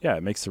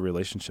the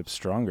relationship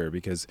stronger,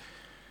 because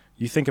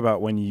you think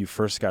about when you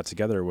first got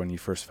together, when you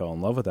first fell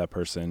in love with that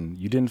person,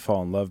 you didn't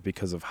fall in love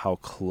because of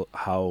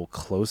how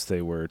close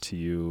they were to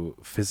you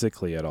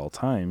physically at all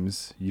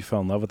times. You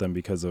fell in love with them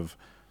because of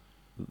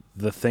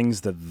the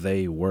things that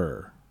they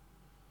were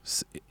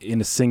in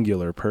a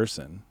singular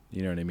person.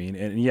 You know what I mean?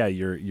 And yeah,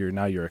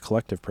 you're a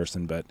collective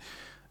person, but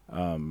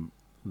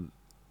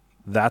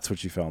that's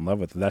what you fell in love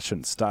with. That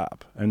shouldn't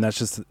stop. And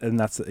that's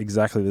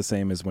exactly the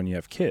same as when you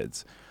have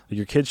kids. Like,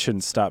 your kids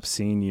shouldn't stop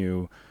seeing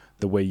you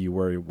the way you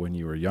were when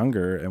you were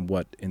younger and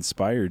what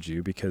inspired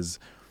you, because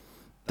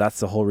that's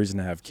the whole reason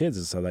to have kids,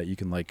 is so that you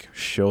can like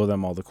show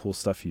them all the cool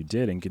stuff you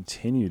did and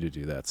continue to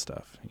do that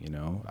stuff. You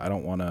know, I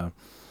don't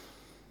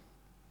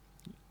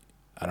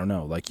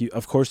know, like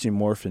of course you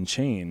morph and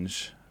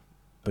change,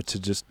 but to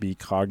just be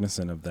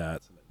cognizant of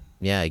that.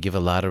 Yeah, I give a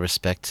lot of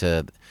respect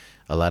to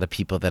a lot of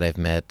people that I've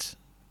met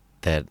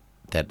that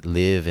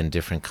live in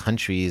different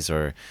countries,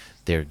 or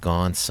they're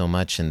gone so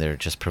much and they're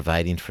just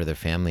providing for their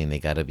family and they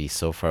got to be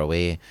so far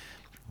away.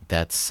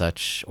 That's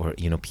such, or,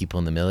 you know, people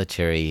in the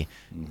military,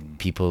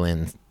 people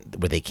in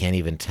where they can't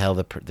even tell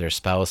their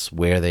spouse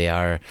where they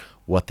are,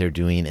 what they're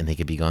doing, and they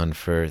could be gone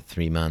for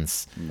 3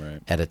 months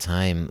at a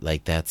time.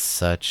 Like, that's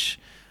such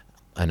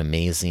an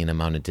amazing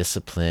amount of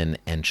discipline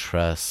and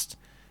trust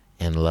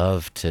and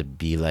love to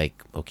be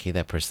like, okay,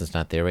 that person's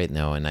not there right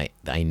now, and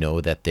I know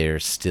that they're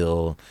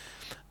still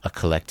a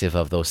collective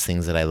of those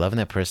things that I love in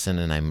that person,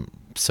 and I'm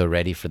so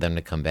ready for them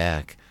to come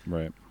back.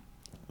 Right.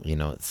 You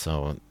know,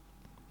 so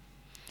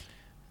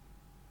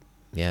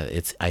yeah,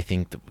 I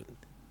think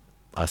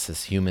us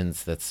as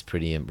humans, that's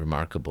pretty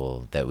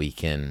remarkable that we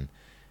can,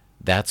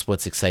 that's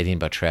what's exciting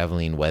about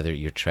traveling, whether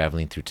you're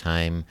traveling through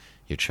time,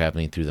 you're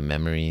traveling through the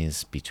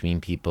memories between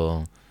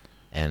people,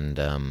 and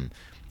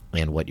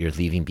what you're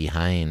leaving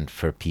behind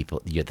for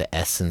people. You're the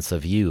essence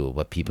of you,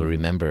 what people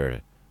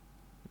remember.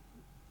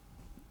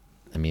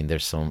 I mean,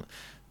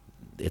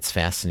 it's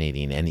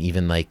fascinating. And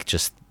even like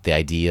just the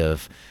idea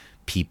of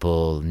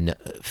people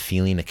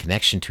feeling a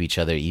connection to each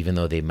other, even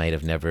though they might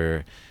have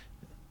never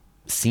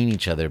seen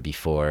each other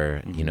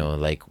before, you know,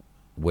 like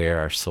where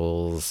our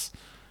souls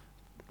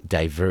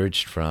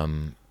diverged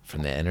from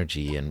the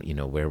energy, and, you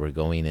know, where we're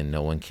going, and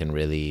no one can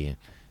really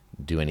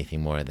do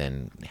anything more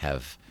than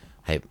have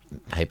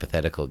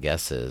hypothetical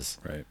guesses.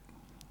 Right.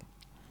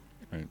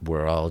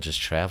 We're all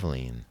just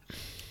traveling.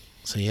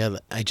 So yeah,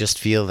 I just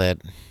feel that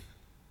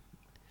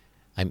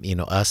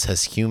us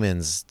as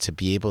humans, to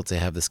be able to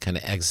have this kind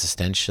of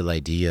existential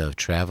idea of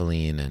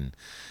traveling and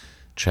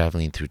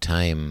traveling through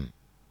time,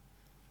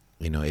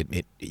 you know,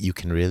 you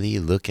can really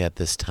look at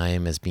this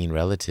time as being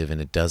relative, and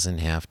it doesn't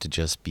have to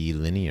just be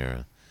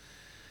linear.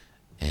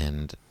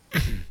 And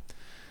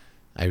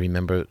I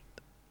remember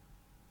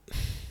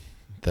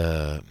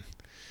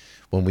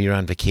when we were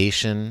on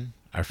vacation,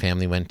 our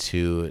family went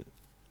to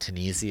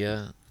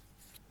Tunisia,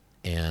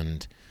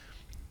 and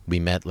we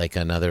met like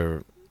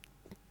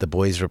the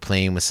boys were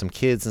playing with some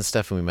kids and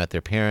stuff, and we met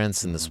their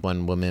parents, and this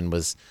one woman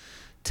was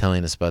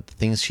telling us about the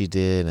things she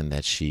did, and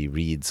that she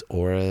reads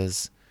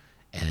auras,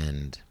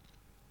 and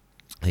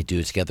they do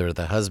it together with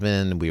the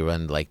husband. We were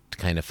on like to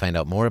kind of find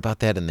out more about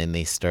that, and then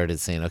they started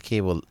saying,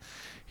 okay, well,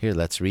 here,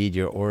 let's read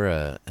your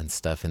aura and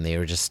stuff, and they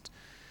were just,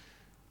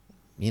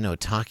 you know,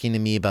 talking to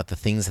me about the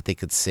things that they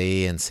could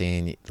say, and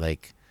saying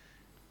like,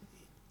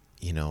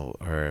 you know,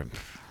 or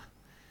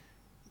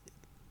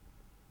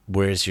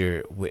where was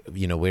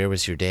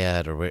your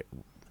dad, or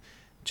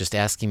just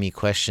asking me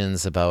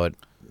questions about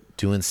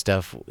doing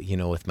stuff, you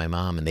know, with my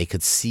mom. And they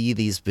could see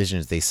these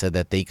visions. They said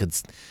that they could,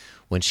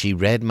 when she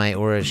read my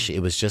aura,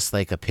 it was just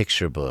like a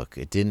picture book.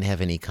 It didn't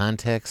have any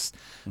context,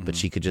 but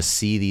she could just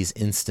see these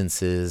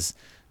instances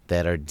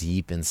that are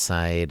deep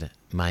inside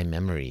my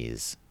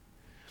memories.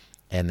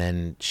 And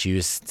then she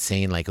was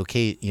saying like,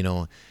 okay, you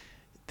know,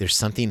 there's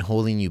something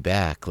holding you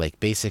back. Like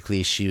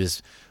basically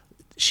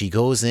she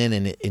goes in,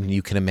 and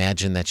you can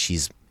imagine that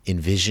she's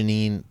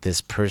envisioning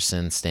this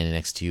person standing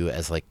next to you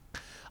as like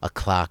a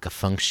clock, a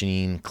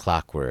functioning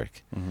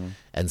clockwork.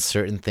 And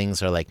certain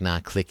things are like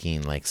not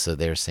clicking. Like, so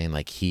they're saying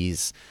like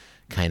he's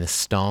kind of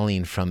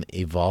stalling from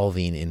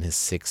evolving in his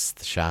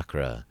 6th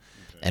chakra.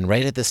 And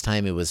right at this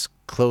time, it was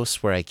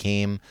close where I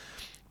came.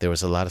 There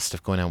was a lot of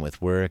stuff going on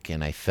with work,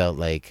 and I felt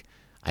like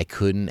I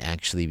couldn't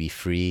actually be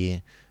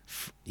free.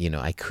 You know,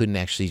 I couldn't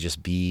actually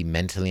just be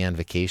mentally on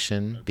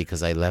vacation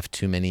because I left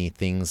too many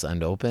things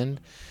unopened.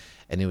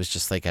 And it was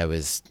just like I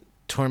was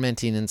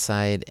tormenting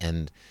inside,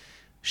 and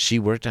she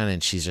worked on it,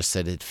 and she just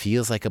said, it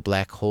feels like a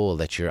black hole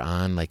that you're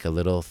on, like a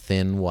little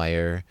thin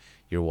wire.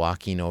 You're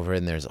walking over,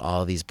 and there's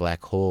all these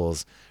black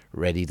holes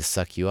ready to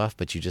suck you off,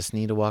 but you just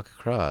need to walk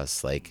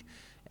across, like,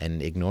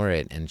 and ignore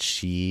it. And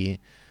she,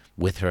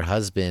 with her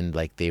husband,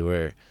 like, they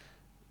were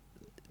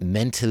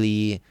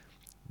mentally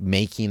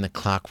making the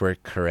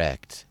clockwork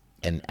correct.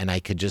 And I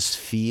could just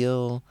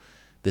feel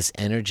this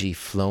energy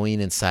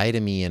flowing inside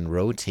of me and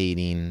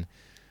rotating.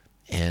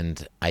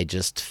 And I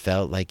just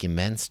felt like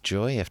immense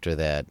joy after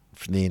that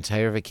for the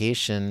entire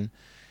vacation.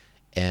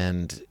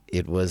 And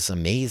it was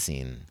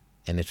amazing.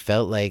 And it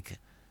felt like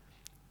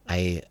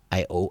I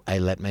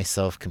let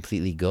myself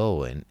completely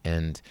go.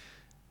 And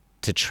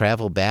to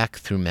travel back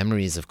through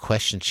memories of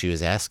questions she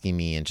was asking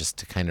me and just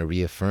to kind of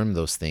reaffirm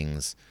those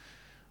things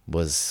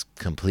was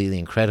completely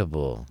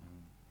incredible.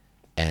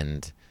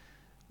 And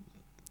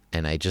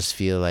I just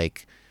feel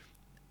like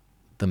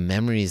the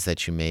memories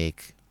that you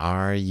make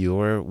are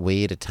your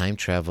way to time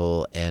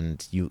travel,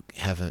 and you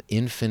have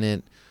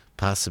infinite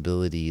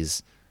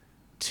possibilities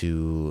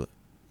to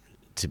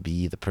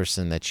be the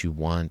person that you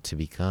want to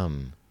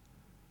become.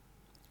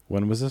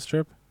 When was this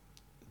trip?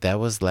 That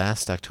was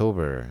last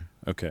October.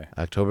 Okay.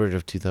 October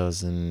of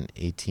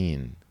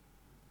 2018.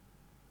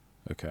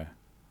 Okay.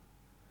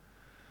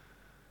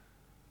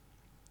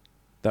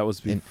 That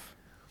was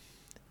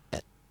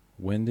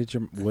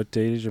what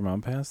day did your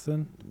mom pass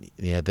then?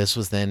 Yeah, this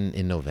was then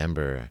in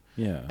November.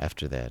 Yeah.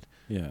 After that.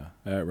 Yeah.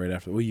 Right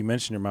after. Well, you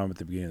mentioned your mom at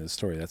the beginning of the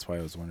story. That's why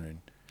I was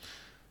wondering.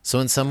 So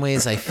in some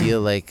ways I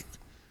feel like,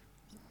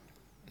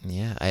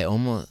 yeah, I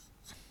almost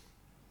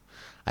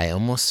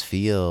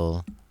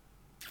feel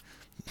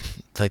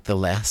like the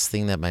last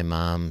thing that my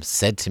mom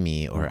said to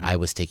me, or I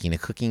was taking a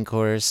cooking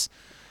course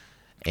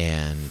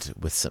and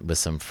with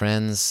some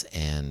friends,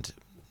 and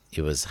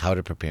it was how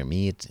to prepare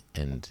meat,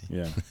 and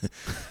Yeah.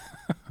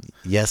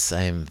 yes,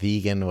 I'm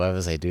vegan. What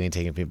was I doing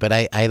taking meat? But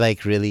I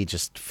like really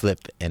just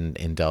flip and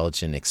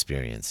indulge in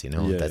experience, you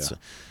know? Yeah, That's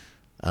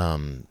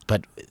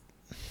but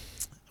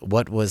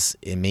what was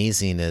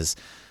amazing is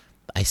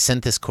I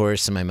sent this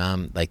course to my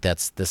mom, like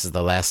this is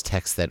the last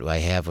text that I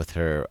have with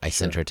her. I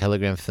sent her a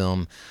Telegram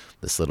film,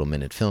 this little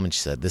minute film, and she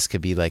said this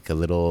could be like a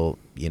little,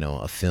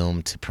 a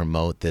film to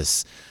promote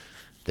this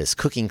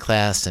cooking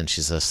class. And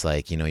she's just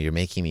like, you're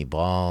making me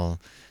bawl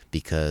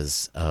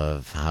because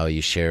of how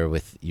you share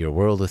with your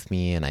world with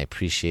me, and I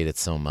appreciate it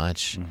so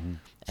much. Mm-hmm.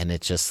 And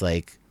it's just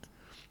like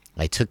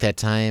I took that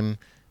time,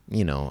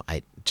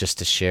 I just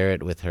to share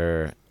it with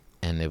her,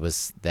 and it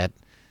was that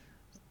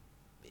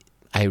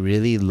I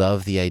really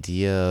love the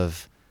idea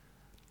of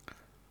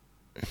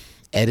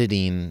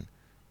editing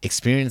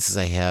experiences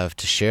I have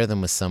to share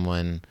them with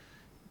someone,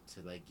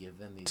 to like give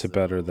them these To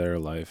better their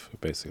life,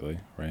 basically,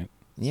 right?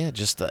 Yeah,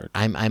 just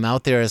I'm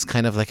out there as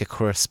kind of like a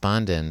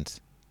correspondent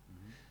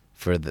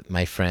for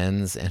my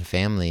friends and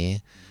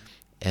family.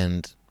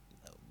 And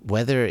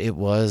whether it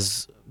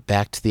was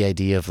back to the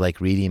idea of like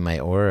reading my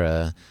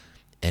aura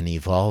and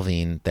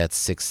evolving that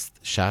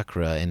sixth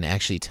chakra, and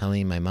actually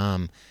telling my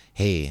mom,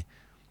 hey,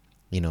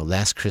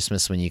 last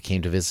Christmas when you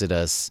came to visit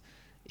us,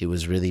 it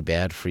was really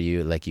bad for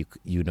you. Like it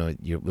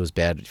was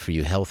bad for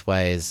you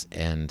health-wise.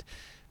 And,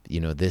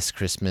 this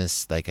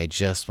Christmas, like I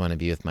just want to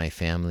be with my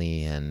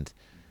family. And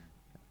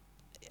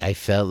I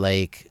felt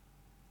like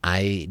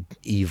I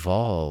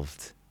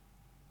evolved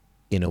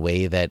in a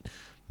way that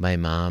my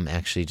mom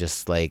actually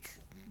just like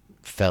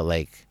felt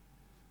like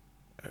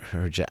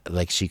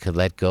like she could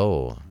let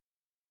go.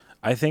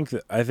 I think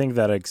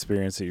that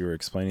experience that you were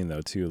explaining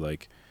though too,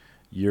 like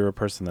you're a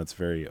person that's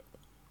very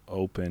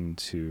open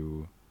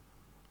to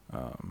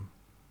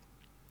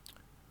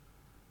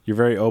you're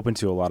very open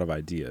to a lot of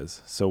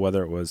ideas. So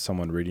whether it was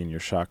someone reading your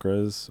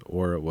chakras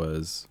or it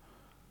was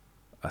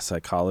a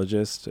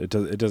psychologist, I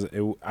don't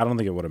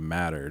think it would have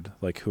mattered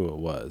like who it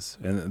was.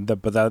 And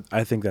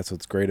I think that's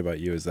what's great about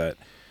you, is that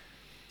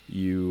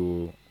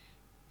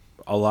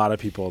a lot of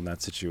people in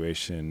that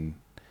situation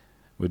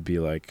would be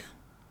like,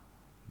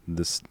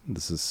 this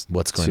is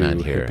what's going on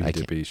here? I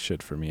can't be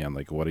shit for me. I'm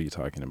like, what are you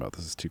talking about?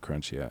 This is too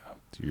crunchy.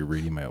 You're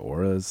reading my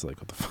auras, like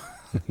what the fuck?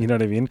 You know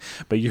what I mean?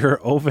 But you're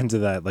open to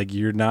that. Like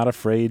you're not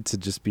afraid to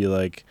just be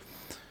like,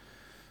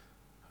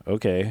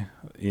 okay,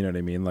 you know what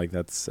I mean? Like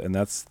that's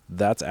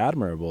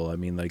admirable. I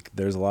mean, like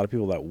there's a lot of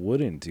people that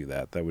wouldn't do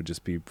that. That would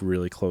just be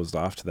really closed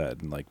off to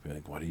that and like be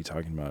like, what are you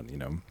talking about?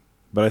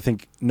 But I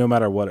think no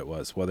matter what it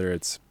was, whether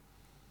it's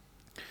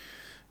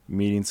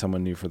meeting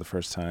someone new for the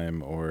first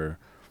time, or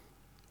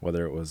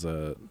whether it was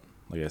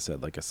like I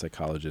said, like a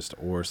psychologist,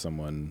 or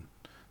someone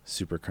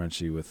super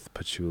crunchy with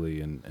patchouli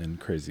and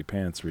crazy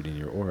pants reading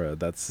your aura,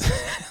 that's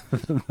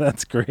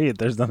that's great.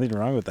 There's nothing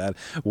wrong with that.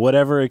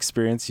 Whatever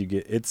experience you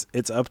get,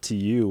 it's up to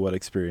you what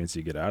experience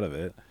you get out of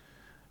it.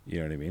 You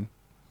know what I mean?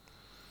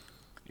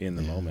 In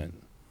the moment.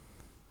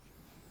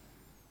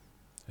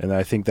 And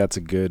I think that's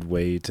a good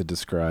way to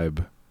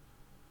describe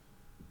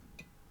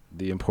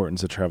the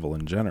importance of travel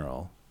in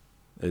general,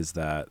 is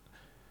that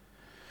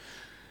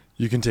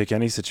you can take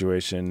any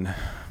situation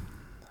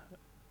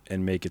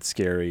and make it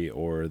scary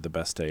or the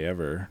best day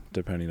ever,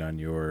 depending on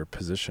your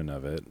position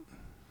of it.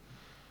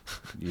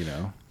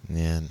 Yeah.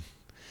 Yeah,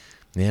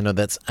 no,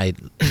 that's, I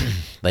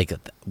like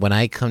when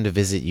I come to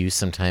visit you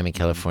sometime in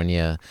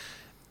California,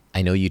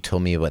 I know you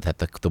told me about that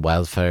the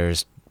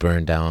wildfires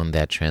burned down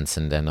that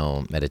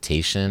transcendental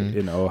meditation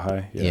in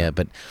Ojai. Yeah,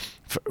 but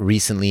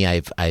recently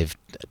I've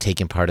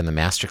taken part in the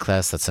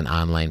Masterclass. That's an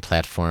online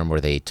platform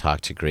where they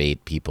talk to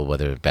great people,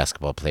 whether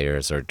basketball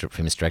players or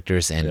famous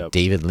directors. And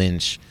David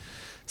Lynch's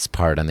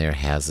part on there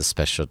has a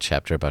special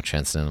chapter about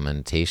transcendental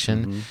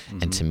meditation.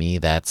 And to me,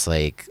 that's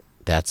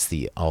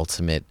the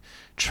ultimate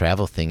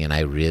travel thing. And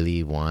I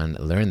really want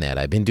to learn that.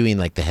 I've been doing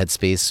like the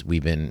Headspace.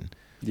 We've been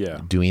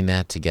doing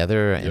that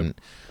together. And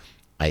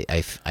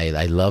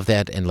I love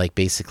that. And like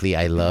basically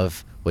I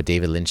love what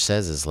David Lynch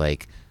says is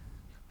like,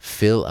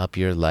 fill up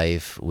your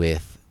life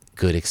with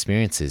good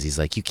experiences. He's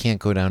like, you can't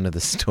go down to the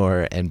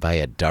store and buy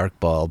a dark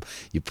bulb.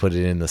 You put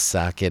it in the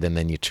socket and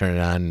then you turn it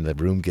on and the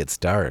room gets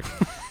dark.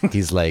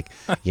 He's like,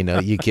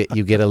 you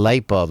get a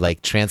light bulb.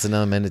 Like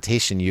transcendental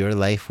meditation, your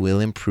life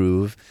will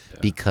improve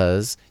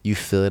because you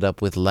fill it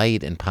up with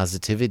light and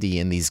positivity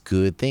and these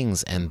good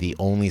things. And the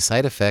only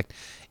side effect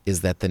is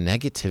that the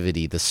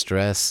negativity, the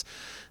stress,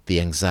 the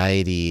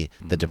anxiety,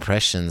 the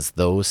depressions,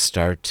 those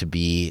start to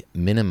be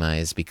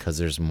minimized because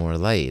there's more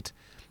light.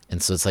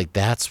 And so it's like,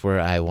 that's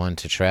where I want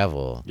to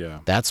travel.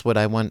 Yeah. That's what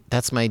I want.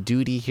 That's my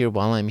duty here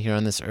while I'm here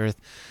on this earth,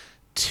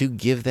 to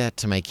give that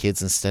to my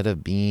kids instead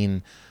of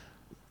being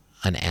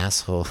an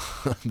asshole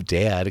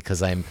dad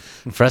because I'm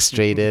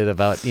frustrated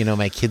about,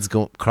 my kids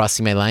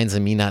crossing my lines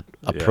and me not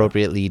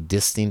appropriately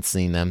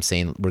distancing them,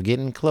 saying, we're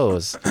getting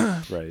close,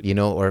 right.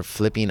 Or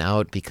flipping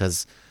out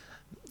because,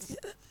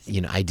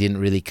 I didn't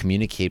really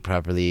communicate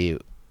properly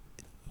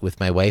with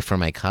my wife or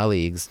my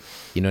colleagues.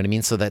 You know what I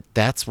mean? So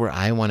that's where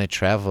I want to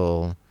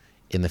travel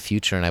in the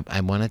future, and I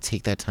want to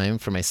take that time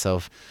for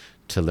myself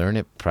to learn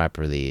it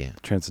properly.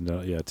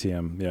 Transcendental,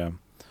 TM,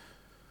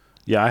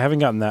 yeah. I haven't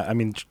gotten that. I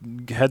mean,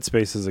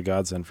 Headspace is a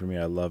godsend for me.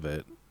 I love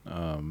it.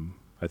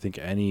 I think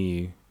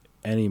any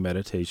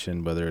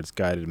meditation, whether it's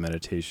guided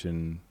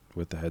meditation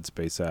with the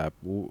Headspace app,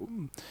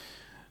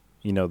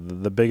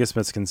 the biggest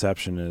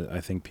misconception is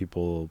I think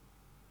people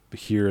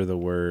hear the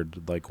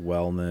word like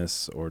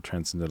wellness or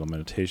transcendental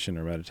meditation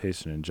or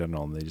meditation in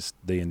general, and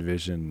they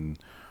envision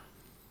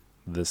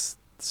this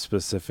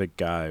specific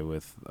guy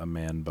with a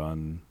man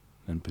bun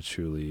and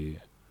patchouli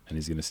and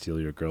he's gonna steal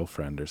your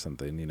girlfriend or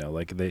something,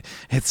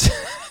 it's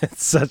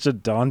such a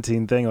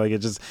daunting thing. Like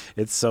it's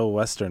so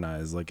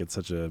westernized. Like it's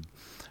such a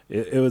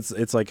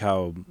it's like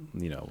how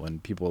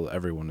when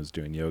everyone was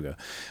doing yoga,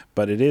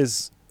 but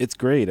it's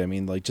great. I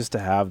mean, like just to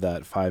have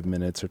that 5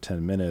 minutes or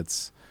 10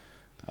 minutes.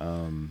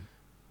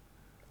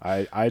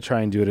 I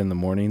try and do it in the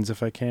mornings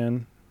if I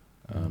can,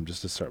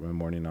 just to start my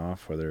morning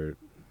off, whether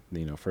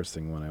first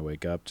thing when I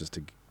wake up, just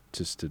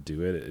to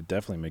do it. It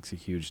definitely makes a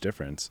huge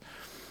difference.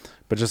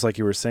 But just like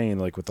you were saying,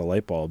 like with the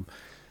light bulb,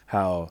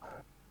 how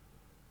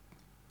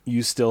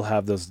you still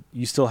have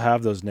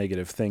those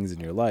negative things in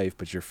your life,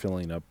 but you're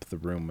filling up the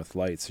room with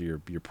light. So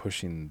you're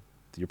pushing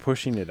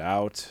it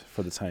out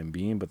for the time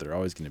being, but they're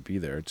always going to be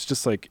there. It's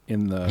just like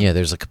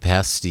there's a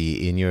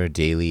capacity in your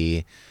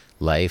daily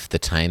life, the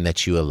time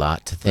that you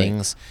allot to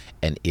things,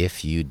 and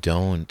if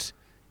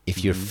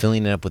you're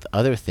filling it up with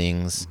other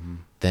things,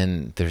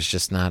 then there's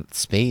just not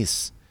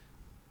space.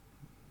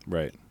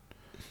 Right.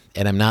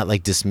 And I'm not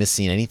like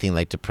dismissing anything.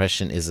 Like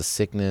depression is a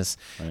sickness,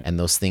 right. And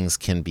those things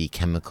can be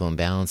chemical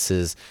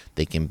imbalances.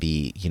 They can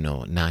be,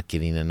 not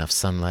getting enough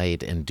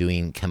sunlight and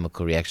doing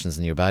chemical reactions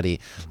in your body.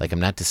 Like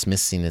I'm not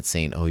dismissing it,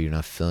 saying, oh, you're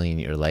not filling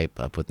your life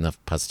up with enough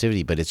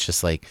positivity. But it's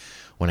just like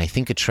when I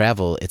think of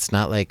travel, it's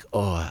not like,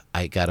 oh,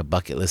 I got a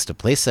bucket list of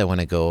places I want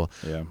to go.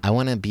 Yeah. I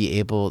want to be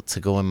able to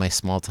go in my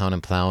small town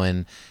in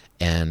Plowin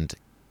and,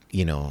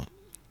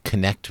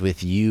 connect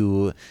with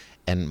you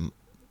and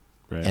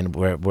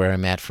where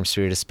I'm at from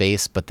Spirit of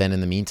Space. But then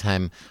in the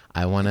meantime,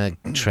 I want to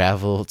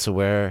travel to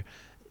where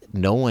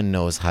no one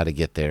knows how to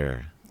get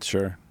there.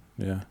 Sure.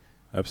 Yeah,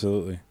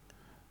 absolutely.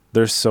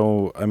 There's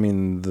so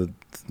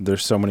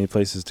many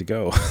places to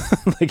go.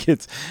 Like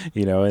it's,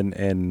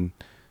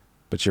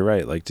 but you're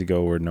right. Like to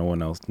go where no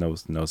one else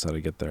knows how to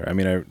get there. I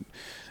mean,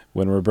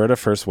 when Roberta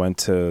first went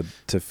to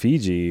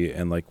Fiji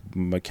and like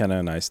McKenna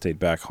and I stayed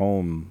back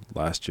home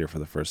last year for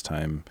the first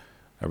time,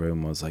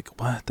 everyone was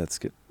like, what? That's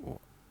good.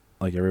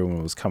 Like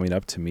everyone was coming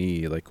up to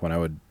me, like when I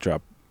would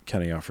drop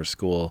Kenny off for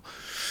school,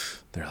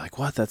 they're like,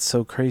 what? That's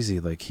so crazy.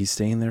 Like he's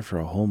staying there for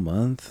a whole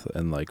month.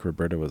 And like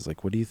Roberta was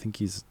like, what do you think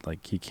he's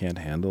like, he can't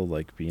handle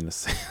like being a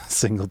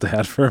single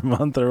dad for a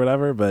month or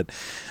whatever. But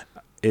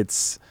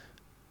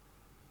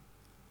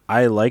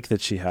I like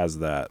that she has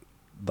that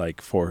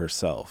like for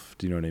herself.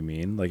 Do you know what I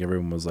mean? Like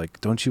everyone was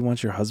like, don't you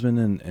want your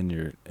husband and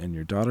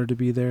your daughter to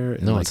be there?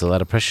 And no, like, it's a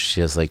lot of pressure.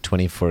 She has like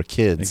 24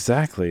 kids.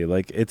 Exactly.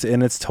 Like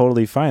it's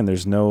totally fine.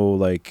 There's no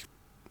like,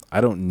 I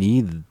don't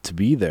need to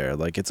be there.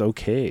 Like it's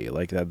okay.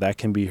 Like that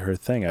can be her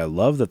thing. I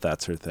love that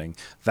that's her thing.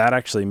 That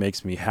actually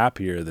makes me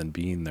happier than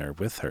being there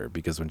with her,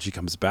 because when she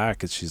comes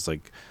back, she's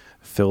like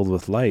filled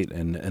with light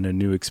and a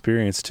new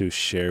experience to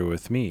share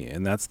with me.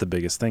 And that's the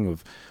biggest thing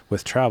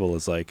with travel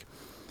is like,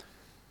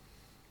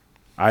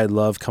 I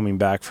love coming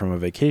back from a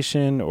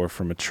vacation or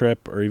from a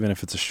trip, or even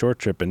if it's a short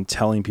trip, and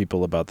telling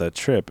people about that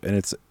trip. And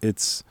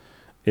it's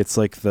it's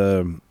like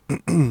the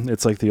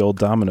it's like the old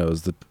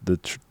dominoes,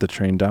 the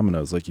train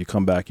dominoes. Like you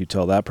come back, you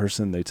tell that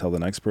person, they tell the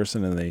next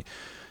person, and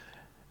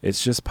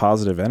it's just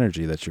positive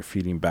energy that you're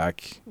feeding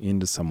back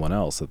into someone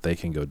else that they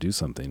can go do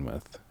something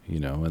with, you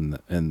know,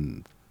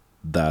 and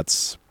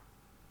that's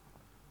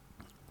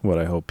what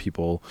I hope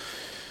people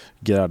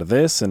get out of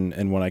this.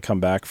 And when I come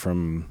back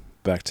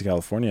to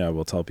California, I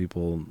will tell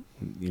people,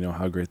 you know,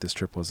 how great this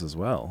trip was as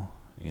well,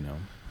 you know.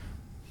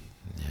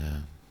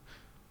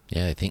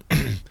 Yeah, I think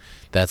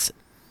that's,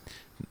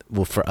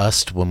 well, for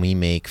us, when we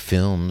make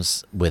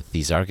films with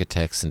these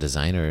architects and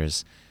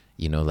designers,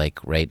 you know, like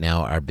right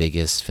now, our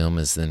biggest film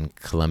is in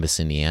Columbus,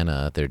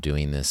 Indiana. They're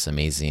doing this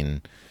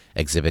amazing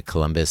exhibit,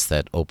 Columbus,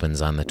 that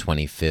opens on the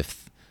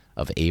 25th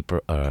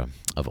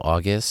of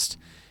August.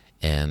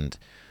 And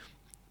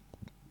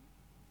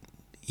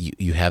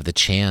you have the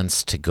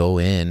chance to go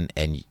in,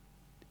 and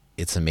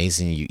it's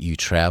amazing. You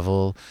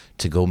travel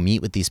to go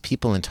meet with these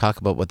people and talk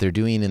about what they're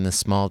doing in this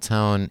small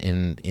town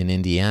in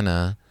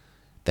Indiana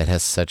that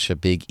has such a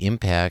big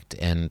impact,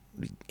 and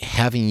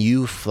having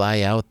you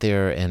fly out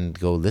there and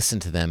go listen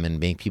to them and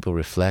make people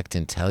reflect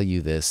and tell you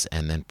this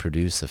and then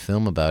produce a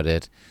film about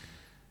it.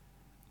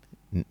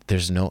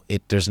 There's no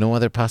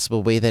other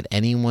possible way that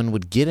anyone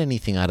would get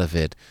anything out of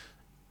it.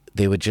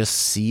 They would just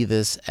see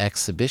this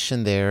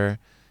exhibition there,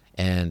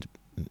 and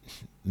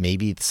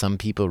maybe some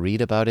people read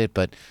about it,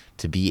 but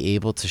to be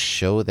able to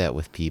show that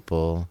with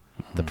people,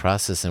 the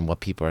process and what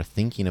people are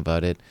thinking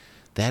about it,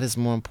 that is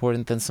more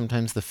important than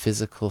sometimes the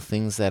physical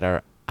things that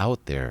are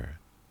out there.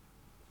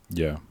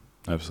 Yeah,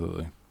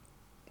 absolutely.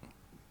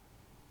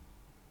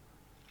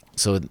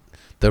 So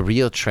the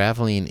real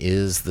traveling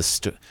is the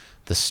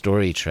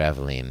story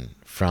traveling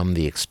from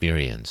the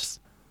experience.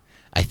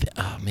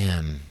 Oh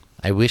man,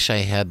 I wish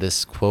I had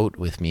this quote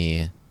with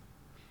me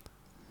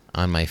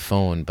on my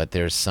phone, but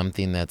there's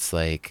something that's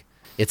like,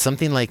 it's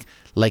something like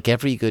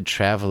every good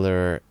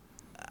traveler,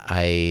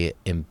 I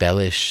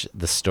embellish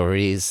the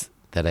stories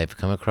that I've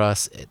come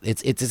across.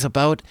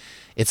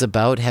 It's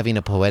about having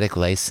a poetic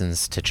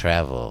license to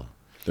travel.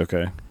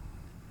 Okay.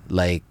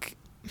 Like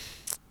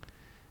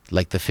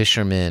the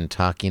fisherman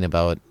talking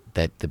about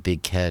the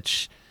big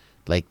catch,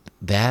 like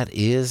that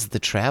is the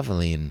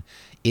traveling.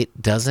 It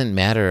doesn't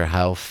matter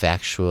how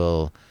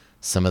factual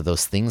some of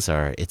those things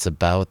are. It's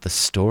about the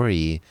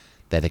story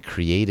that it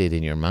created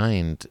in your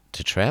mind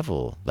to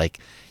travel. Like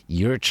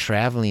you're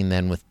traveling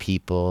then with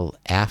people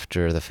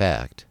after the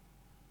fact.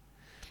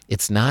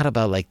 It's not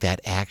about like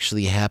that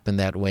actually happened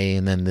that way,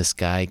 and then this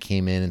guy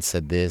came in and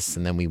said this,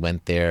 and then we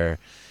went there,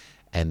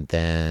 and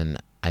then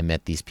I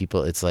met these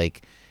people. It's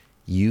like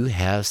you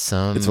have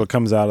some. It's what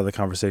comes out of the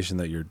conversation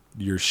that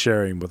you're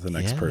sharing with the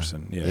next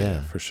person.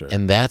 Yeah, for sure.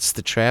 And that's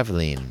the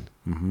traveling.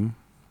 Mm-hmm.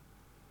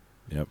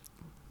 Yep.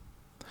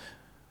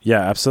 Yeah,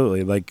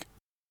 absolutely. Like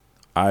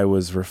I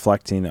was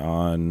reflecting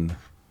on,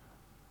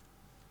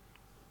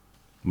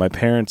 my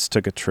parents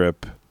took a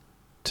trip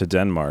to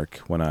Denmark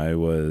when I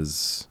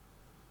was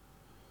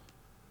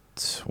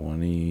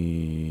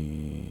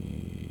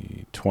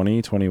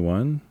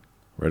 21,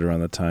 right around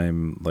the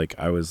time like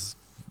I was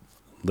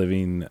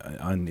living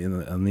on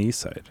the east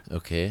side.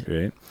 Okay.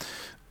 Right.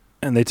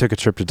 And they took a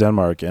trip to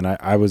Denmark, and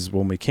I was,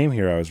 when we came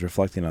here, I was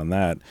reflecting on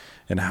that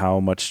and how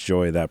much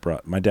joy that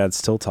brought. My dad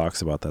still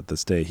talks about that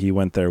this day. He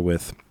went there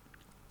with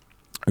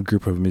a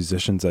group of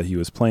musicians that he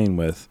was playing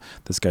with,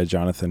 this guy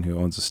Jonathan, who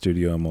owns a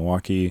studio in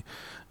Milwaukee,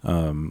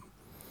 and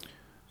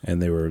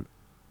they were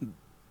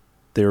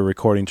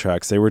recording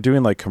tracks. They were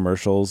doing like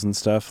commercials and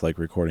stuff, like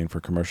recording for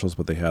commercials,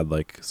 but they had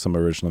like some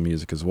original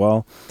music as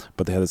well.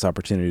 But they had this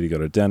opportunity to go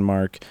to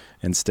Denmark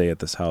and stay at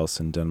this house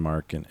in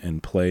Denmark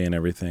and play and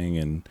everything.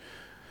 And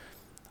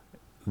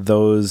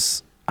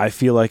those, I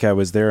feel like I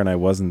was there and I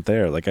wasn't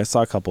there. Like I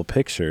saw a couple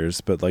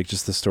pictures, but like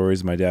just the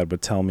stories my dad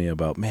would tell me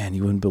about, man,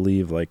 you wouldn't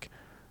believe like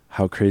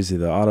how crazy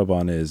the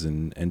Autobahn is.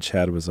 And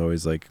Chad was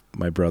always like,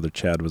 my brother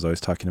Chad was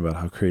always talking about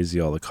how crazy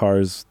all the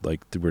cars,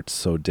 like they were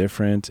so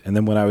different. And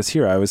then when I was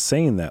here, I was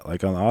saying that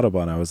like on the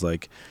Autobahn, I was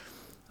like,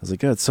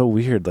 yeah, it's so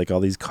weird. Like all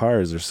these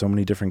cars, there's so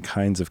many different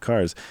kinds of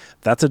cars.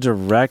 That's a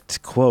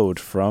direct quote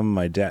from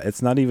my dad.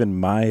 It's not even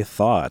my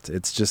thought.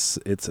 It's just,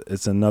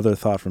 it's another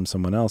thought from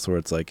someone else, where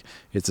it's like,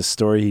 it's a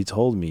story he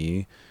told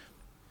me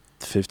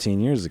 15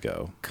 years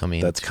ago.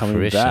 That's coming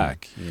fruition.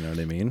 Back. You know what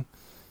I mean?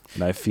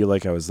 And I feel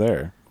like I was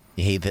there.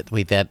 Hey,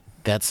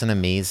 that's an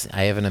amazing.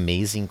 I have an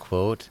amazing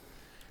quote.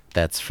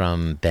 That's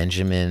from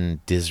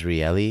Benjamin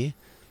Disraeli.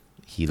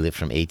 He lived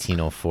from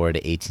 1804 to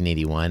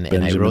 1881.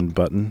 Benjamin and I wrote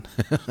Button.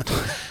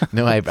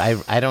 No,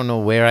 I don't know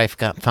where I've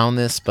found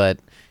this, but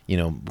you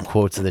know,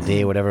 quotes of the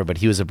day, whatever. But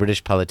he was a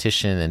British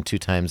politician and 2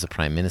 times a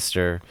prime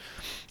minister.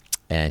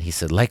 And he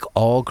said, like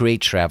all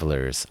great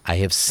travelers, I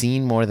have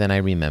seen more than I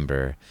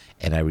remember,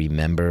 and I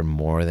remember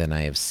more than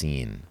I have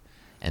seen.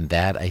 And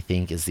that, I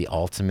think, is the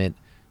ultimate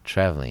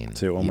traveling.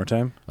 Say it one more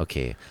time.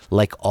 Okay.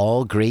 Like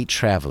all great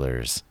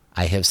travelers,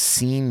 I have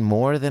seen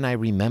more than I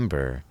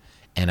remember,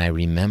 and I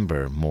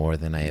remember more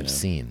than I have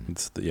seen.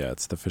 It's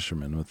the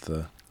fisherman with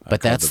the.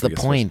 But that's the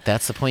point.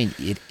 That's the point.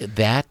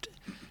 That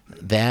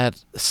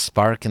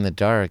spark in the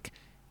dark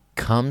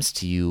comes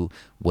to you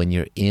when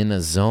you're in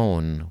a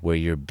zone where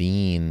you're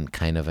being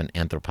kind of an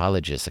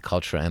anthropologist, a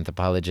cultural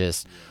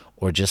anthropologist,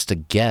 or just a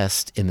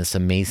guest in this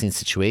amazing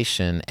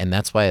situation. And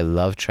that's why I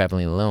love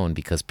traveling alone,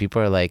 because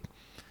people are like,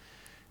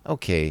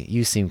 okay,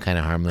 you seem kind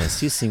of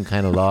harmless. You seem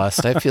kind of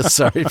lost. I feel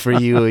sorry for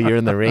you. You're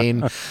in the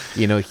rain,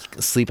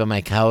 sleep on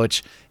my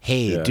couch.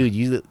 Hey, dude,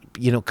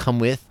 you come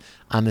with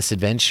on this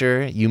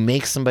adventure. You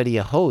make somebody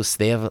a host.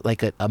 They have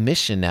like a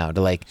mission now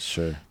to like,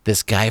 Sure.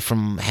 this guy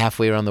from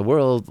halfway around the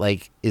world,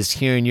 like, is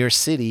here in your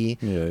city.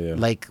 Yeah.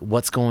 Like,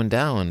 what's going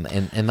down?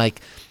 And like,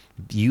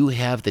 you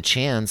have the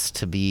chance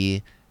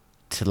to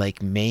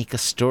like make a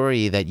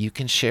story that you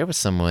can share with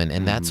someone.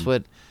 And that's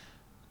what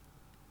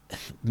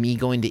me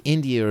going to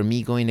India or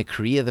me going to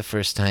Korea the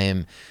first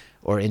time,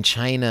 or in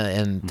China,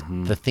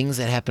 and the things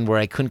that happened where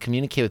I couldn't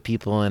communicate with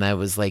people and I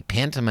was like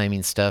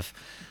pantomiming stuff,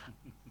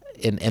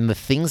 and the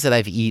things that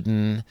I've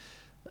eaten,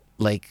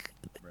 like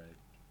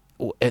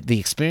the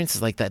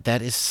experiences like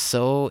that is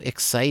so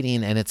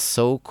exciting, and it's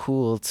so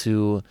cool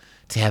to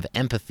have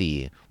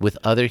empathy with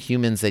other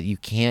humans that you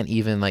can't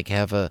even like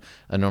have a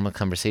normal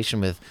conversation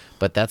with.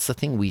 But that's the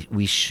thing,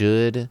 we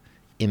should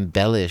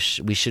embellish.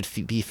 We should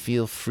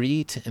feel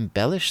free to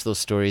embellish those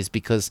stories,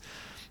 because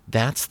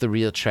that's the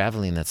real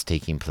traveling that's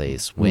taking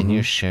place when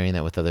you're sharing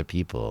that with other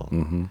people.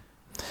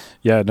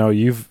 Yeah, no,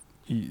 you've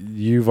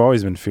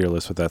always been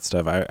fearless with that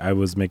stuff. I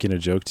was making a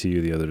joke to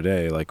you the other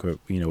day, like,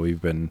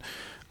 we've been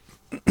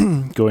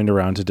going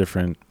around to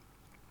different,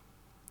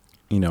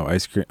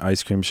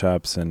 ice cream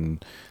shops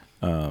and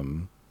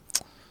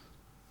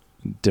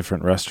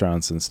different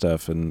restaurants and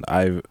stuff, and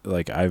I've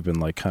been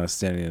like kind of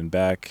standing in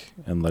back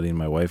and letting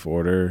my wife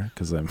order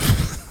because I'm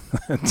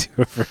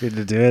too afraid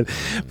to do it.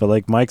 But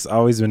like, Mike's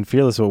always been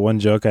fearless. But one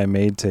joke I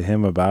made to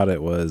him about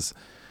it was,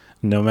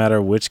 no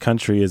matter which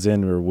country is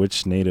in or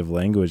which native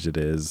language it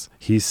is,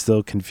 he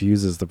still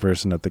confuses the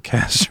person at the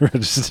cash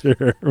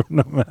register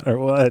no matter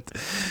what.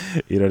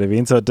 You know what I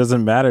mean? So it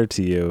doesn't matter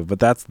to you. But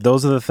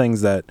those are the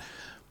things that,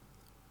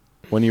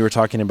 when you were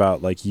talking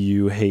about like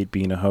you hate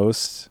being a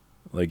host,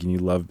 like, and you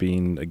love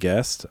being a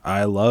guest,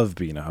 I love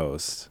being a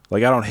host.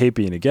 Like, I don't hate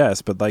being a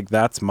guest, but like,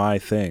 that's my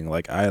thing.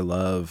 Like, I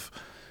love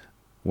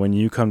when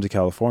you come to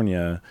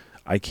California,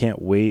 I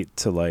can't wait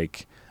to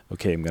like,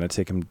 okay, I'm going to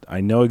take him.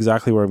 I know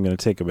exactly where I'm going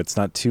to take him. It's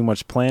not too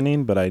much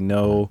planning, but I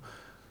know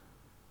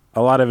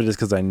a lot of it is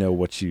because I know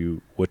what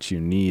you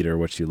need or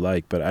what you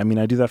like. But I mean,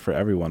 I do that for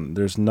everyone.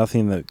 There's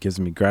nothing that gives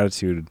me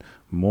gratitude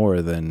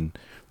more than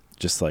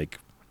just like,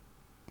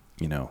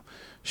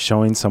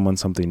 showing someone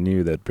something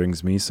new that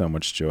brings me so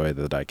much joy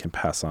that I can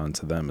pass on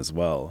to them as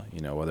well.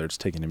 Whether it's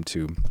taking him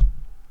to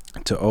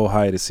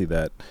Ojai to see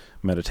that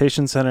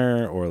meditation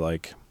center, or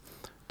like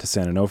to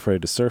San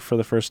Onofre to surf for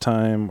the first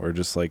time, or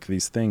just like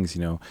these things,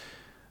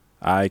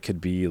 I could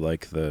be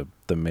like the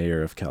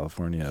mayor of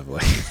California of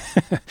like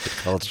The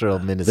cultural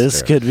minister.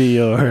 This could be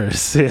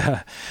yours.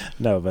 Yeah.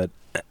 No, but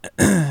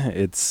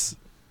it's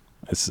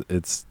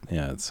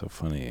so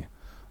funny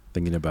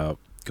thinking about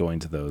going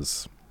to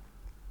those.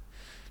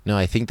 No,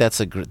 I think that's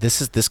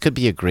this could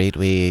be a great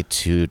way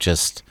to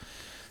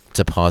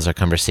pause our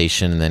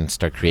conversation and then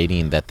start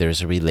creating that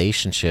there's a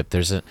relationship.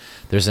 There's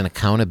an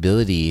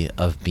accountability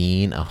of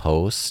being a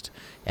host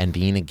and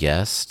being a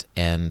guest.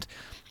 And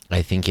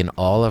I think in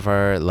all of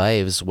our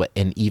lives,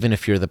 and even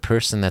if you're the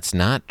person that's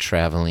not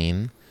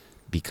traveling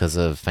because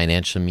of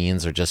financial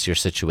means or just your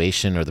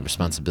situation or the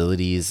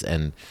responsibilities,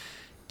 and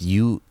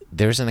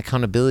there's an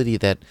accountability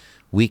that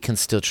we can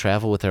still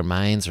travel with our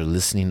minds, or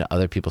listening to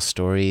other people's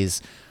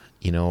stories,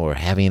 or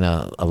having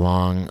a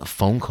long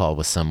phone call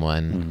with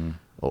someone,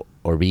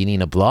 or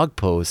reading a blog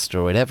post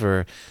or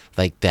whatever.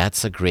 Like,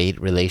 that's a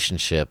great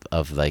relationship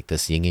of like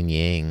this yin and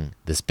yang,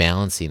 this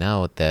balancing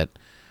out that,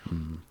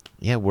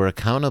 we're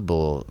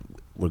accountable.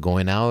 We're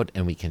going out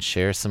and we can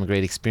share some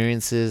great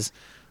experiences.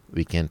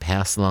 We can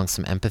pass along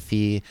some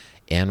empathy,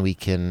 and we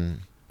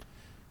can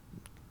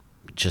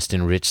just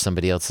enrich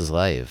somebody else's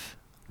life.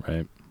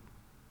 Right.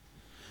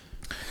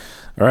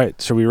 All right.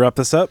 Shall we wrap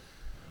this up?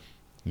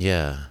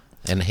 Yeah.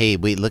 And hey,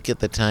 wait, look at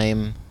the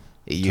time.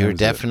 You're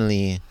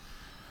definitely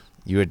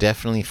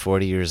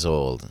 40 years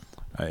old.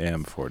 I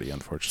am 40,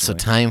 unfortunately. So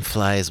time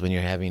flies when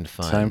you're having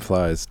fun. Time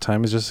flies.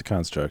 Time is just a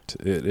construct.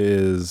 It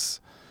is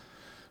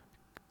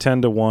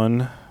 10 to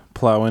 1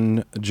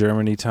 plowing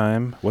Germany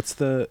time.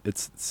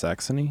 It's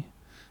Saxony?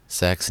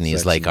 Saxony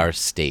is like our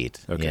state.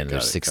 Okay, yeah,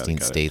 there's 16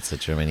 states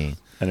of Germany.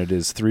 And it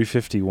is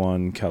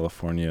 3:51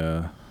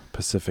 California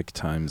Pacific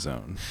time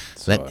zone.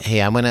 So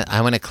hey, I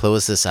wanna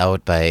close this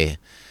out by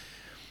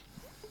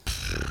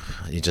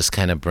you just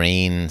kind of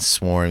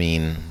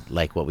brainstorming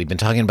like what we've been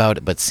talking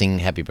about, but sing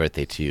 "Happy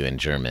Birthday" to you in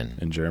German.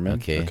 In German,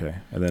 okay,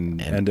 and then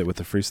end it with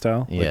a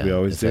freestyle, like we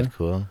always do. Is that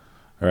cool?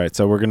 All right,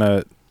 so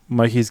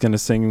Mikey's gonna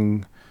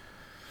sing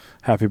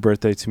 "Happy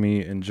Birthday" to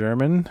me in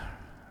German,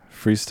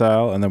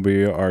 freestyle, and then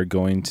we are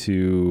going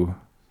to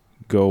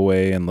go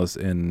away and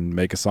listen and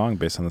make a song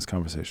based on this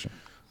conversation.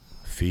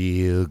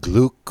 Viel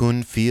Glück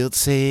und viel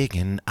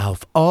Segen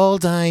auf all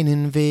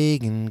deinen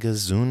Wegen,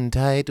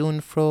 Gesundheit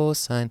und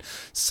Frohsein,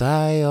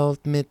 sei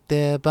alt mit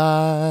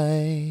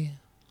dabei.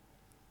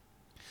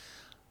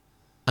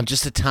 I'm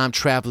just a time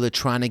traveler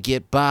trying to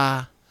get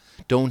by.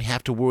 Don't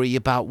have to worry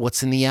about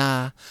what's in the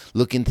eye.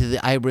 Look into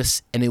the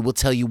iris and it will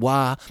tell you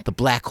why. The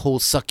black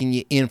hole's sucking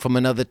you in from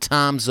another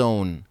time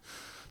zone.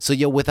 So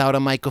you're without a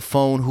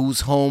microphone,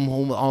 who's home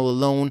all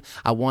alone.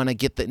 I want to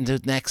get the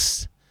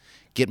next,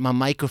 get my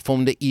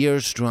microphone, the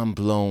eardrum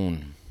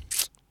blown.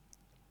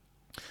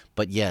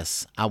 But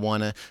yes, I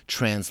want to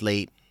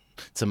translate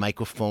to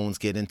microphones,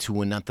 get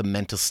into another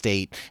mental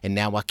state. And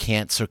now I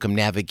can't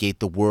circumnavigate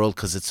the world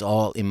because it's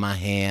all in my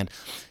hand.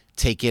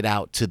 Take it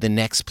out to the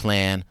next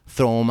plan,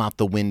 throw them out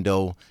the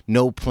window.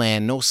 No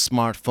plan, no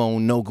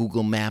smartphone, no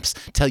Google Maps.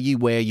 Tell you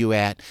where you're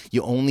at.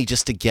 You're only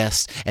just a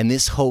guest. And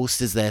this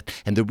host is that,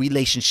 and the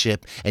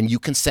relationship, and you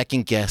can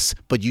second guess,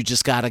 but you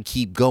just gotta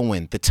keep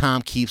going. The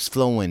time keeps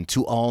flowing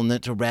to all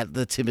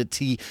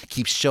relativity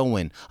keeps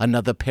showing.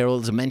 Another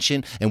parallel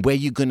dimension, and where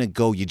you gonna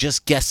go? You're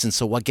just guessing,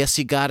 so I guess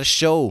you gotta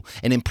show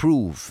and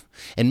improve.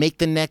 And make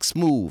the next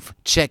move.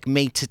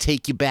 Checkmate to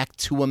take you back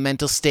to a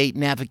mental state,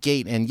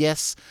 navigate, and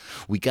yes,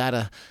 we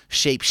gotta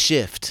shape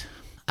shift.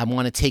 I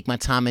want to take my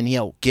time and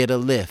get a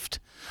lift.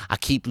 I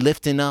keep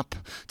lifting up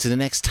to the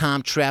next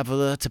time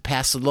traveler to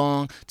pass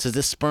along till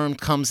the sperm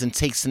comes and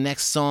takes the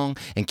next song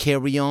and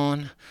carry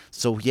on.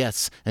 So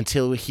yes,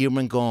 until we're here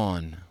and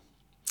gone.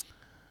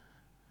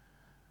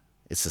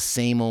 It's the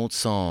same old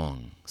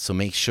song, so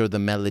make sure the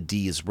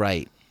melody is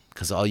right,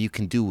 because all you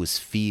can do is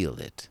feel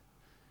it.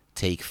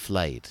 Take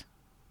flight.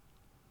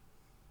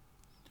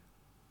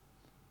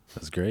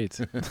 That's great.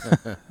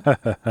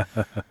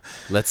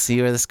 Let's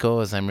see where this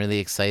goes. I'm really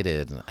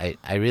excited.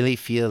 I really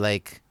feel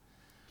like,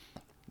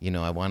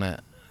 I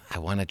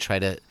wanna try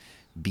to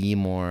be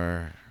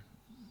more,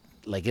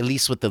 like, at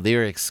least with the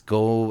lyrics,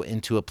 go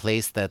into a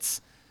place that's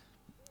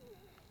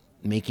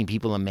making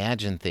people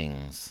imagine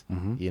things.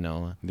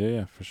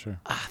 Yeah, for sure.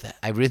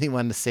 I really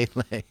wanted to say,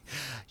 like,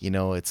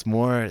 it's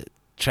more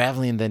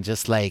traveling than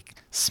just like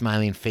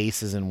smiling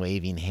faces and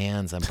waving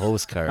hands on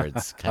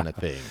postcards kind of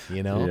thing,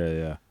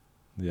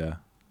 Yeah.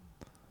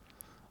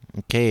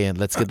 Okay, and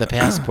let's get the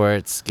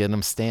passports. Get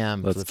them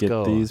stamped. Let's get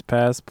go. these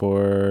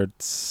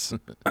passports.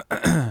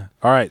 All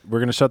right, we're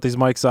going to shut these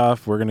mics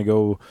off. We're going to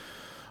go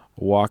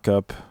walk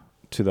up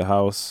to the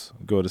house,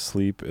 go to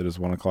sleep. It is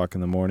 1 o'clock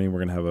in the morning. We're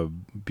going to have a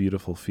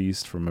beautiful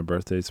feast for my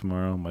birthday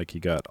tomorrow. Mikey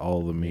got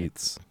all the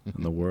meats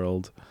in the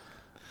world.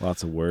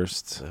 Lots of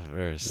worst.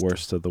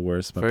 Worst of the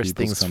worst. My first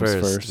things comes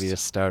first. We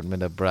just start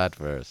with a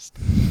bratwurst.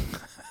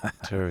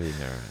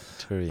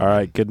 Turringer. All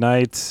right. Good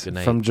night, Good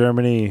night from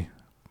Germany.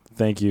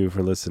 Thank you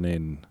for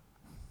listening.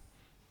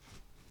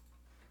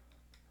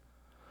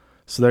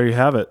 So there you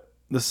have it.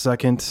 The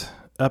second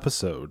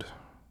episode.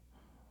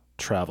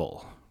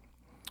 Travel.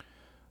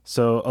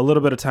 So a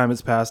little bit of time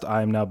has passed.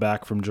 I am now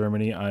back from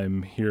Germany.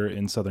 I'm here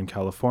in Southern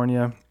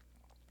California.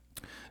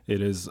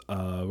 It is,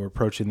 we're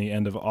approaching the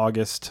end of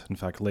August. In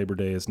fact, Labor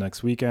Day is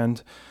next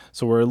weekend.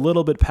 So we're a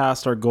little bit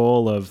past our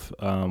goal of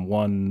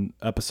one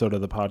episode of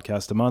the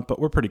podcast a month, but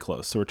we're pretty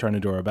close. So we're trying to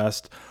do our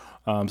best.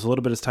 So a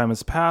little bit of time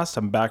has passed.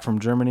 I'm back from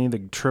Germany. The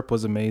trip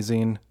was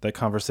amazing. That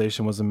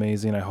conversation was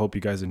amazing. I hope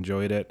you guys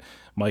enjoyed it.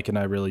 Mike and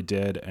I really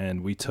did.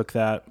 And we took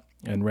that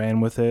and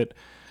ran with it.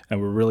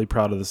 And we're really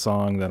proud of the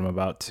song that I'm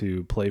about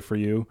to play for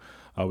you.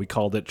 We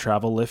called it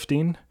Travel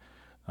Lifting.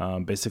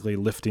 Basically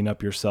lifting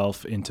up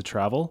yourself into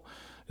travel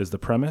is the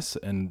premise,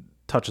 and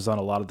touches on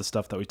a lot of the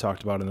stuff that we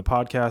talked about in the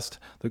podcast.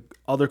 The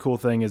other cool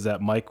thing is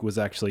that Mike was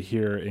actually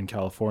here in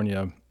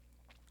California,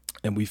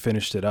 and we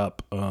finished it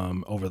up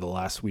over the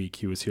last week.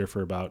 He was here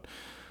for about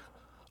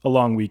a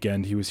long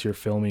weekend. He was here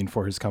filming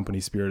for his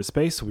company, Spirit of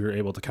Space. So we were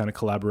able to kind of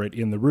collaborate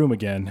in the room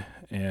again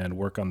and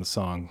work on the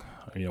song.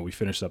 We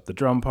finished up the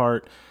drum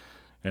part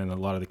and a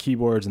lot of the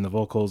keyboards and the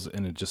vocals,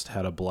 and it just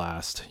had a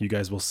blast. You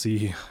guys will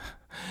see.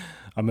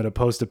 I'm going to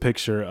post a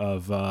picture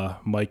of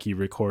Mikey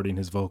recording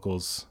his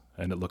vocals,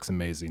 and it looks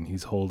amazing.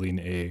 He's holding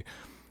a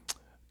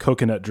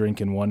coconut drink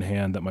in one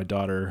hand that my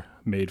daughter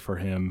made for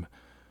him,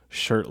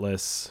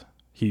 shirtless.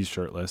 He's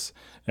shirtless,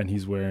 and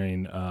he's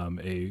wearing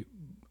a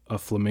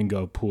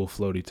flamingo pool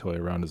floaty toy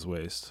around his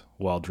waist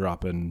while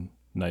dropping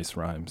nice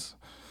rhymes,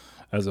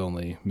 as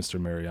only Mr.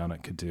 Mariana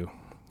could do.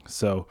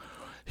 So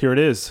here it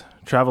is,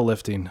 Travel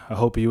Lifting. I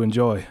hope you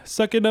enjoy.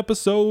 Second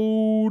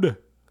episode.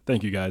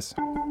 Thank you, guys.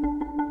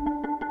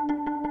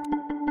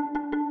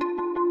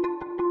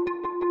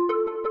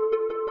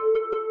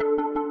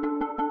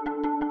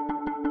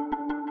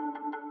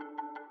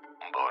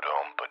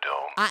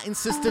 I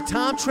insist a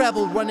time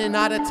travel, running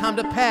out of time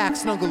to pack.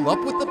 Snuggle up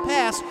with the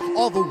past,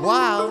 all the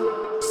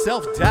while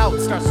self-doubt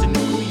starts to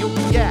nuclear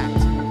react.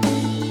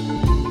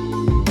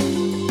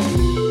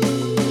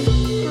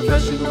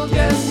 Professional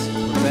guests,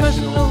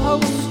 professional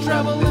hosts,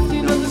 travel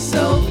lifting of the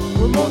self.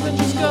 We're more than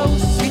just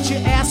ghosts. Get your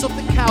ass off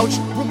the couch,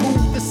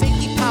 remove the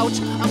safety pouch.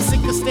 I'm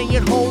sick of staying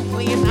at home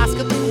playing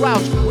Oscar the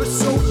Grouch. We're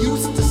so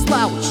used to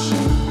slouch.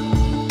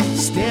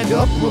 Stand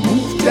up,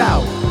 remove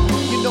doubt.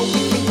 You know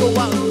we can go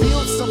out and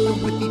build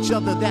something with each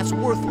other that's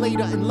worth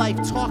later in life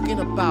talking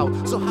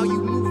about. So how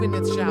you moving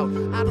and shout?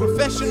 I'm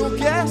professional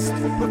guest,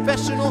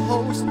 professional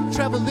host,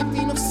 travel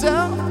lifting of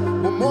self.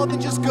 We're more than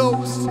just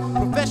ghosts.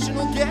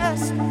 Professional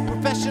guest,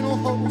 professional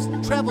host,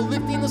 travel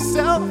lifting of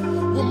self.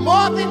 We're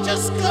more than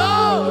just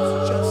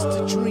ghosts. Just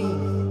a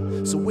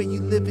dream. So where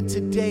you living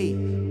today?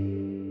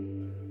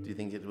 Do you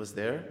think it was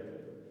there?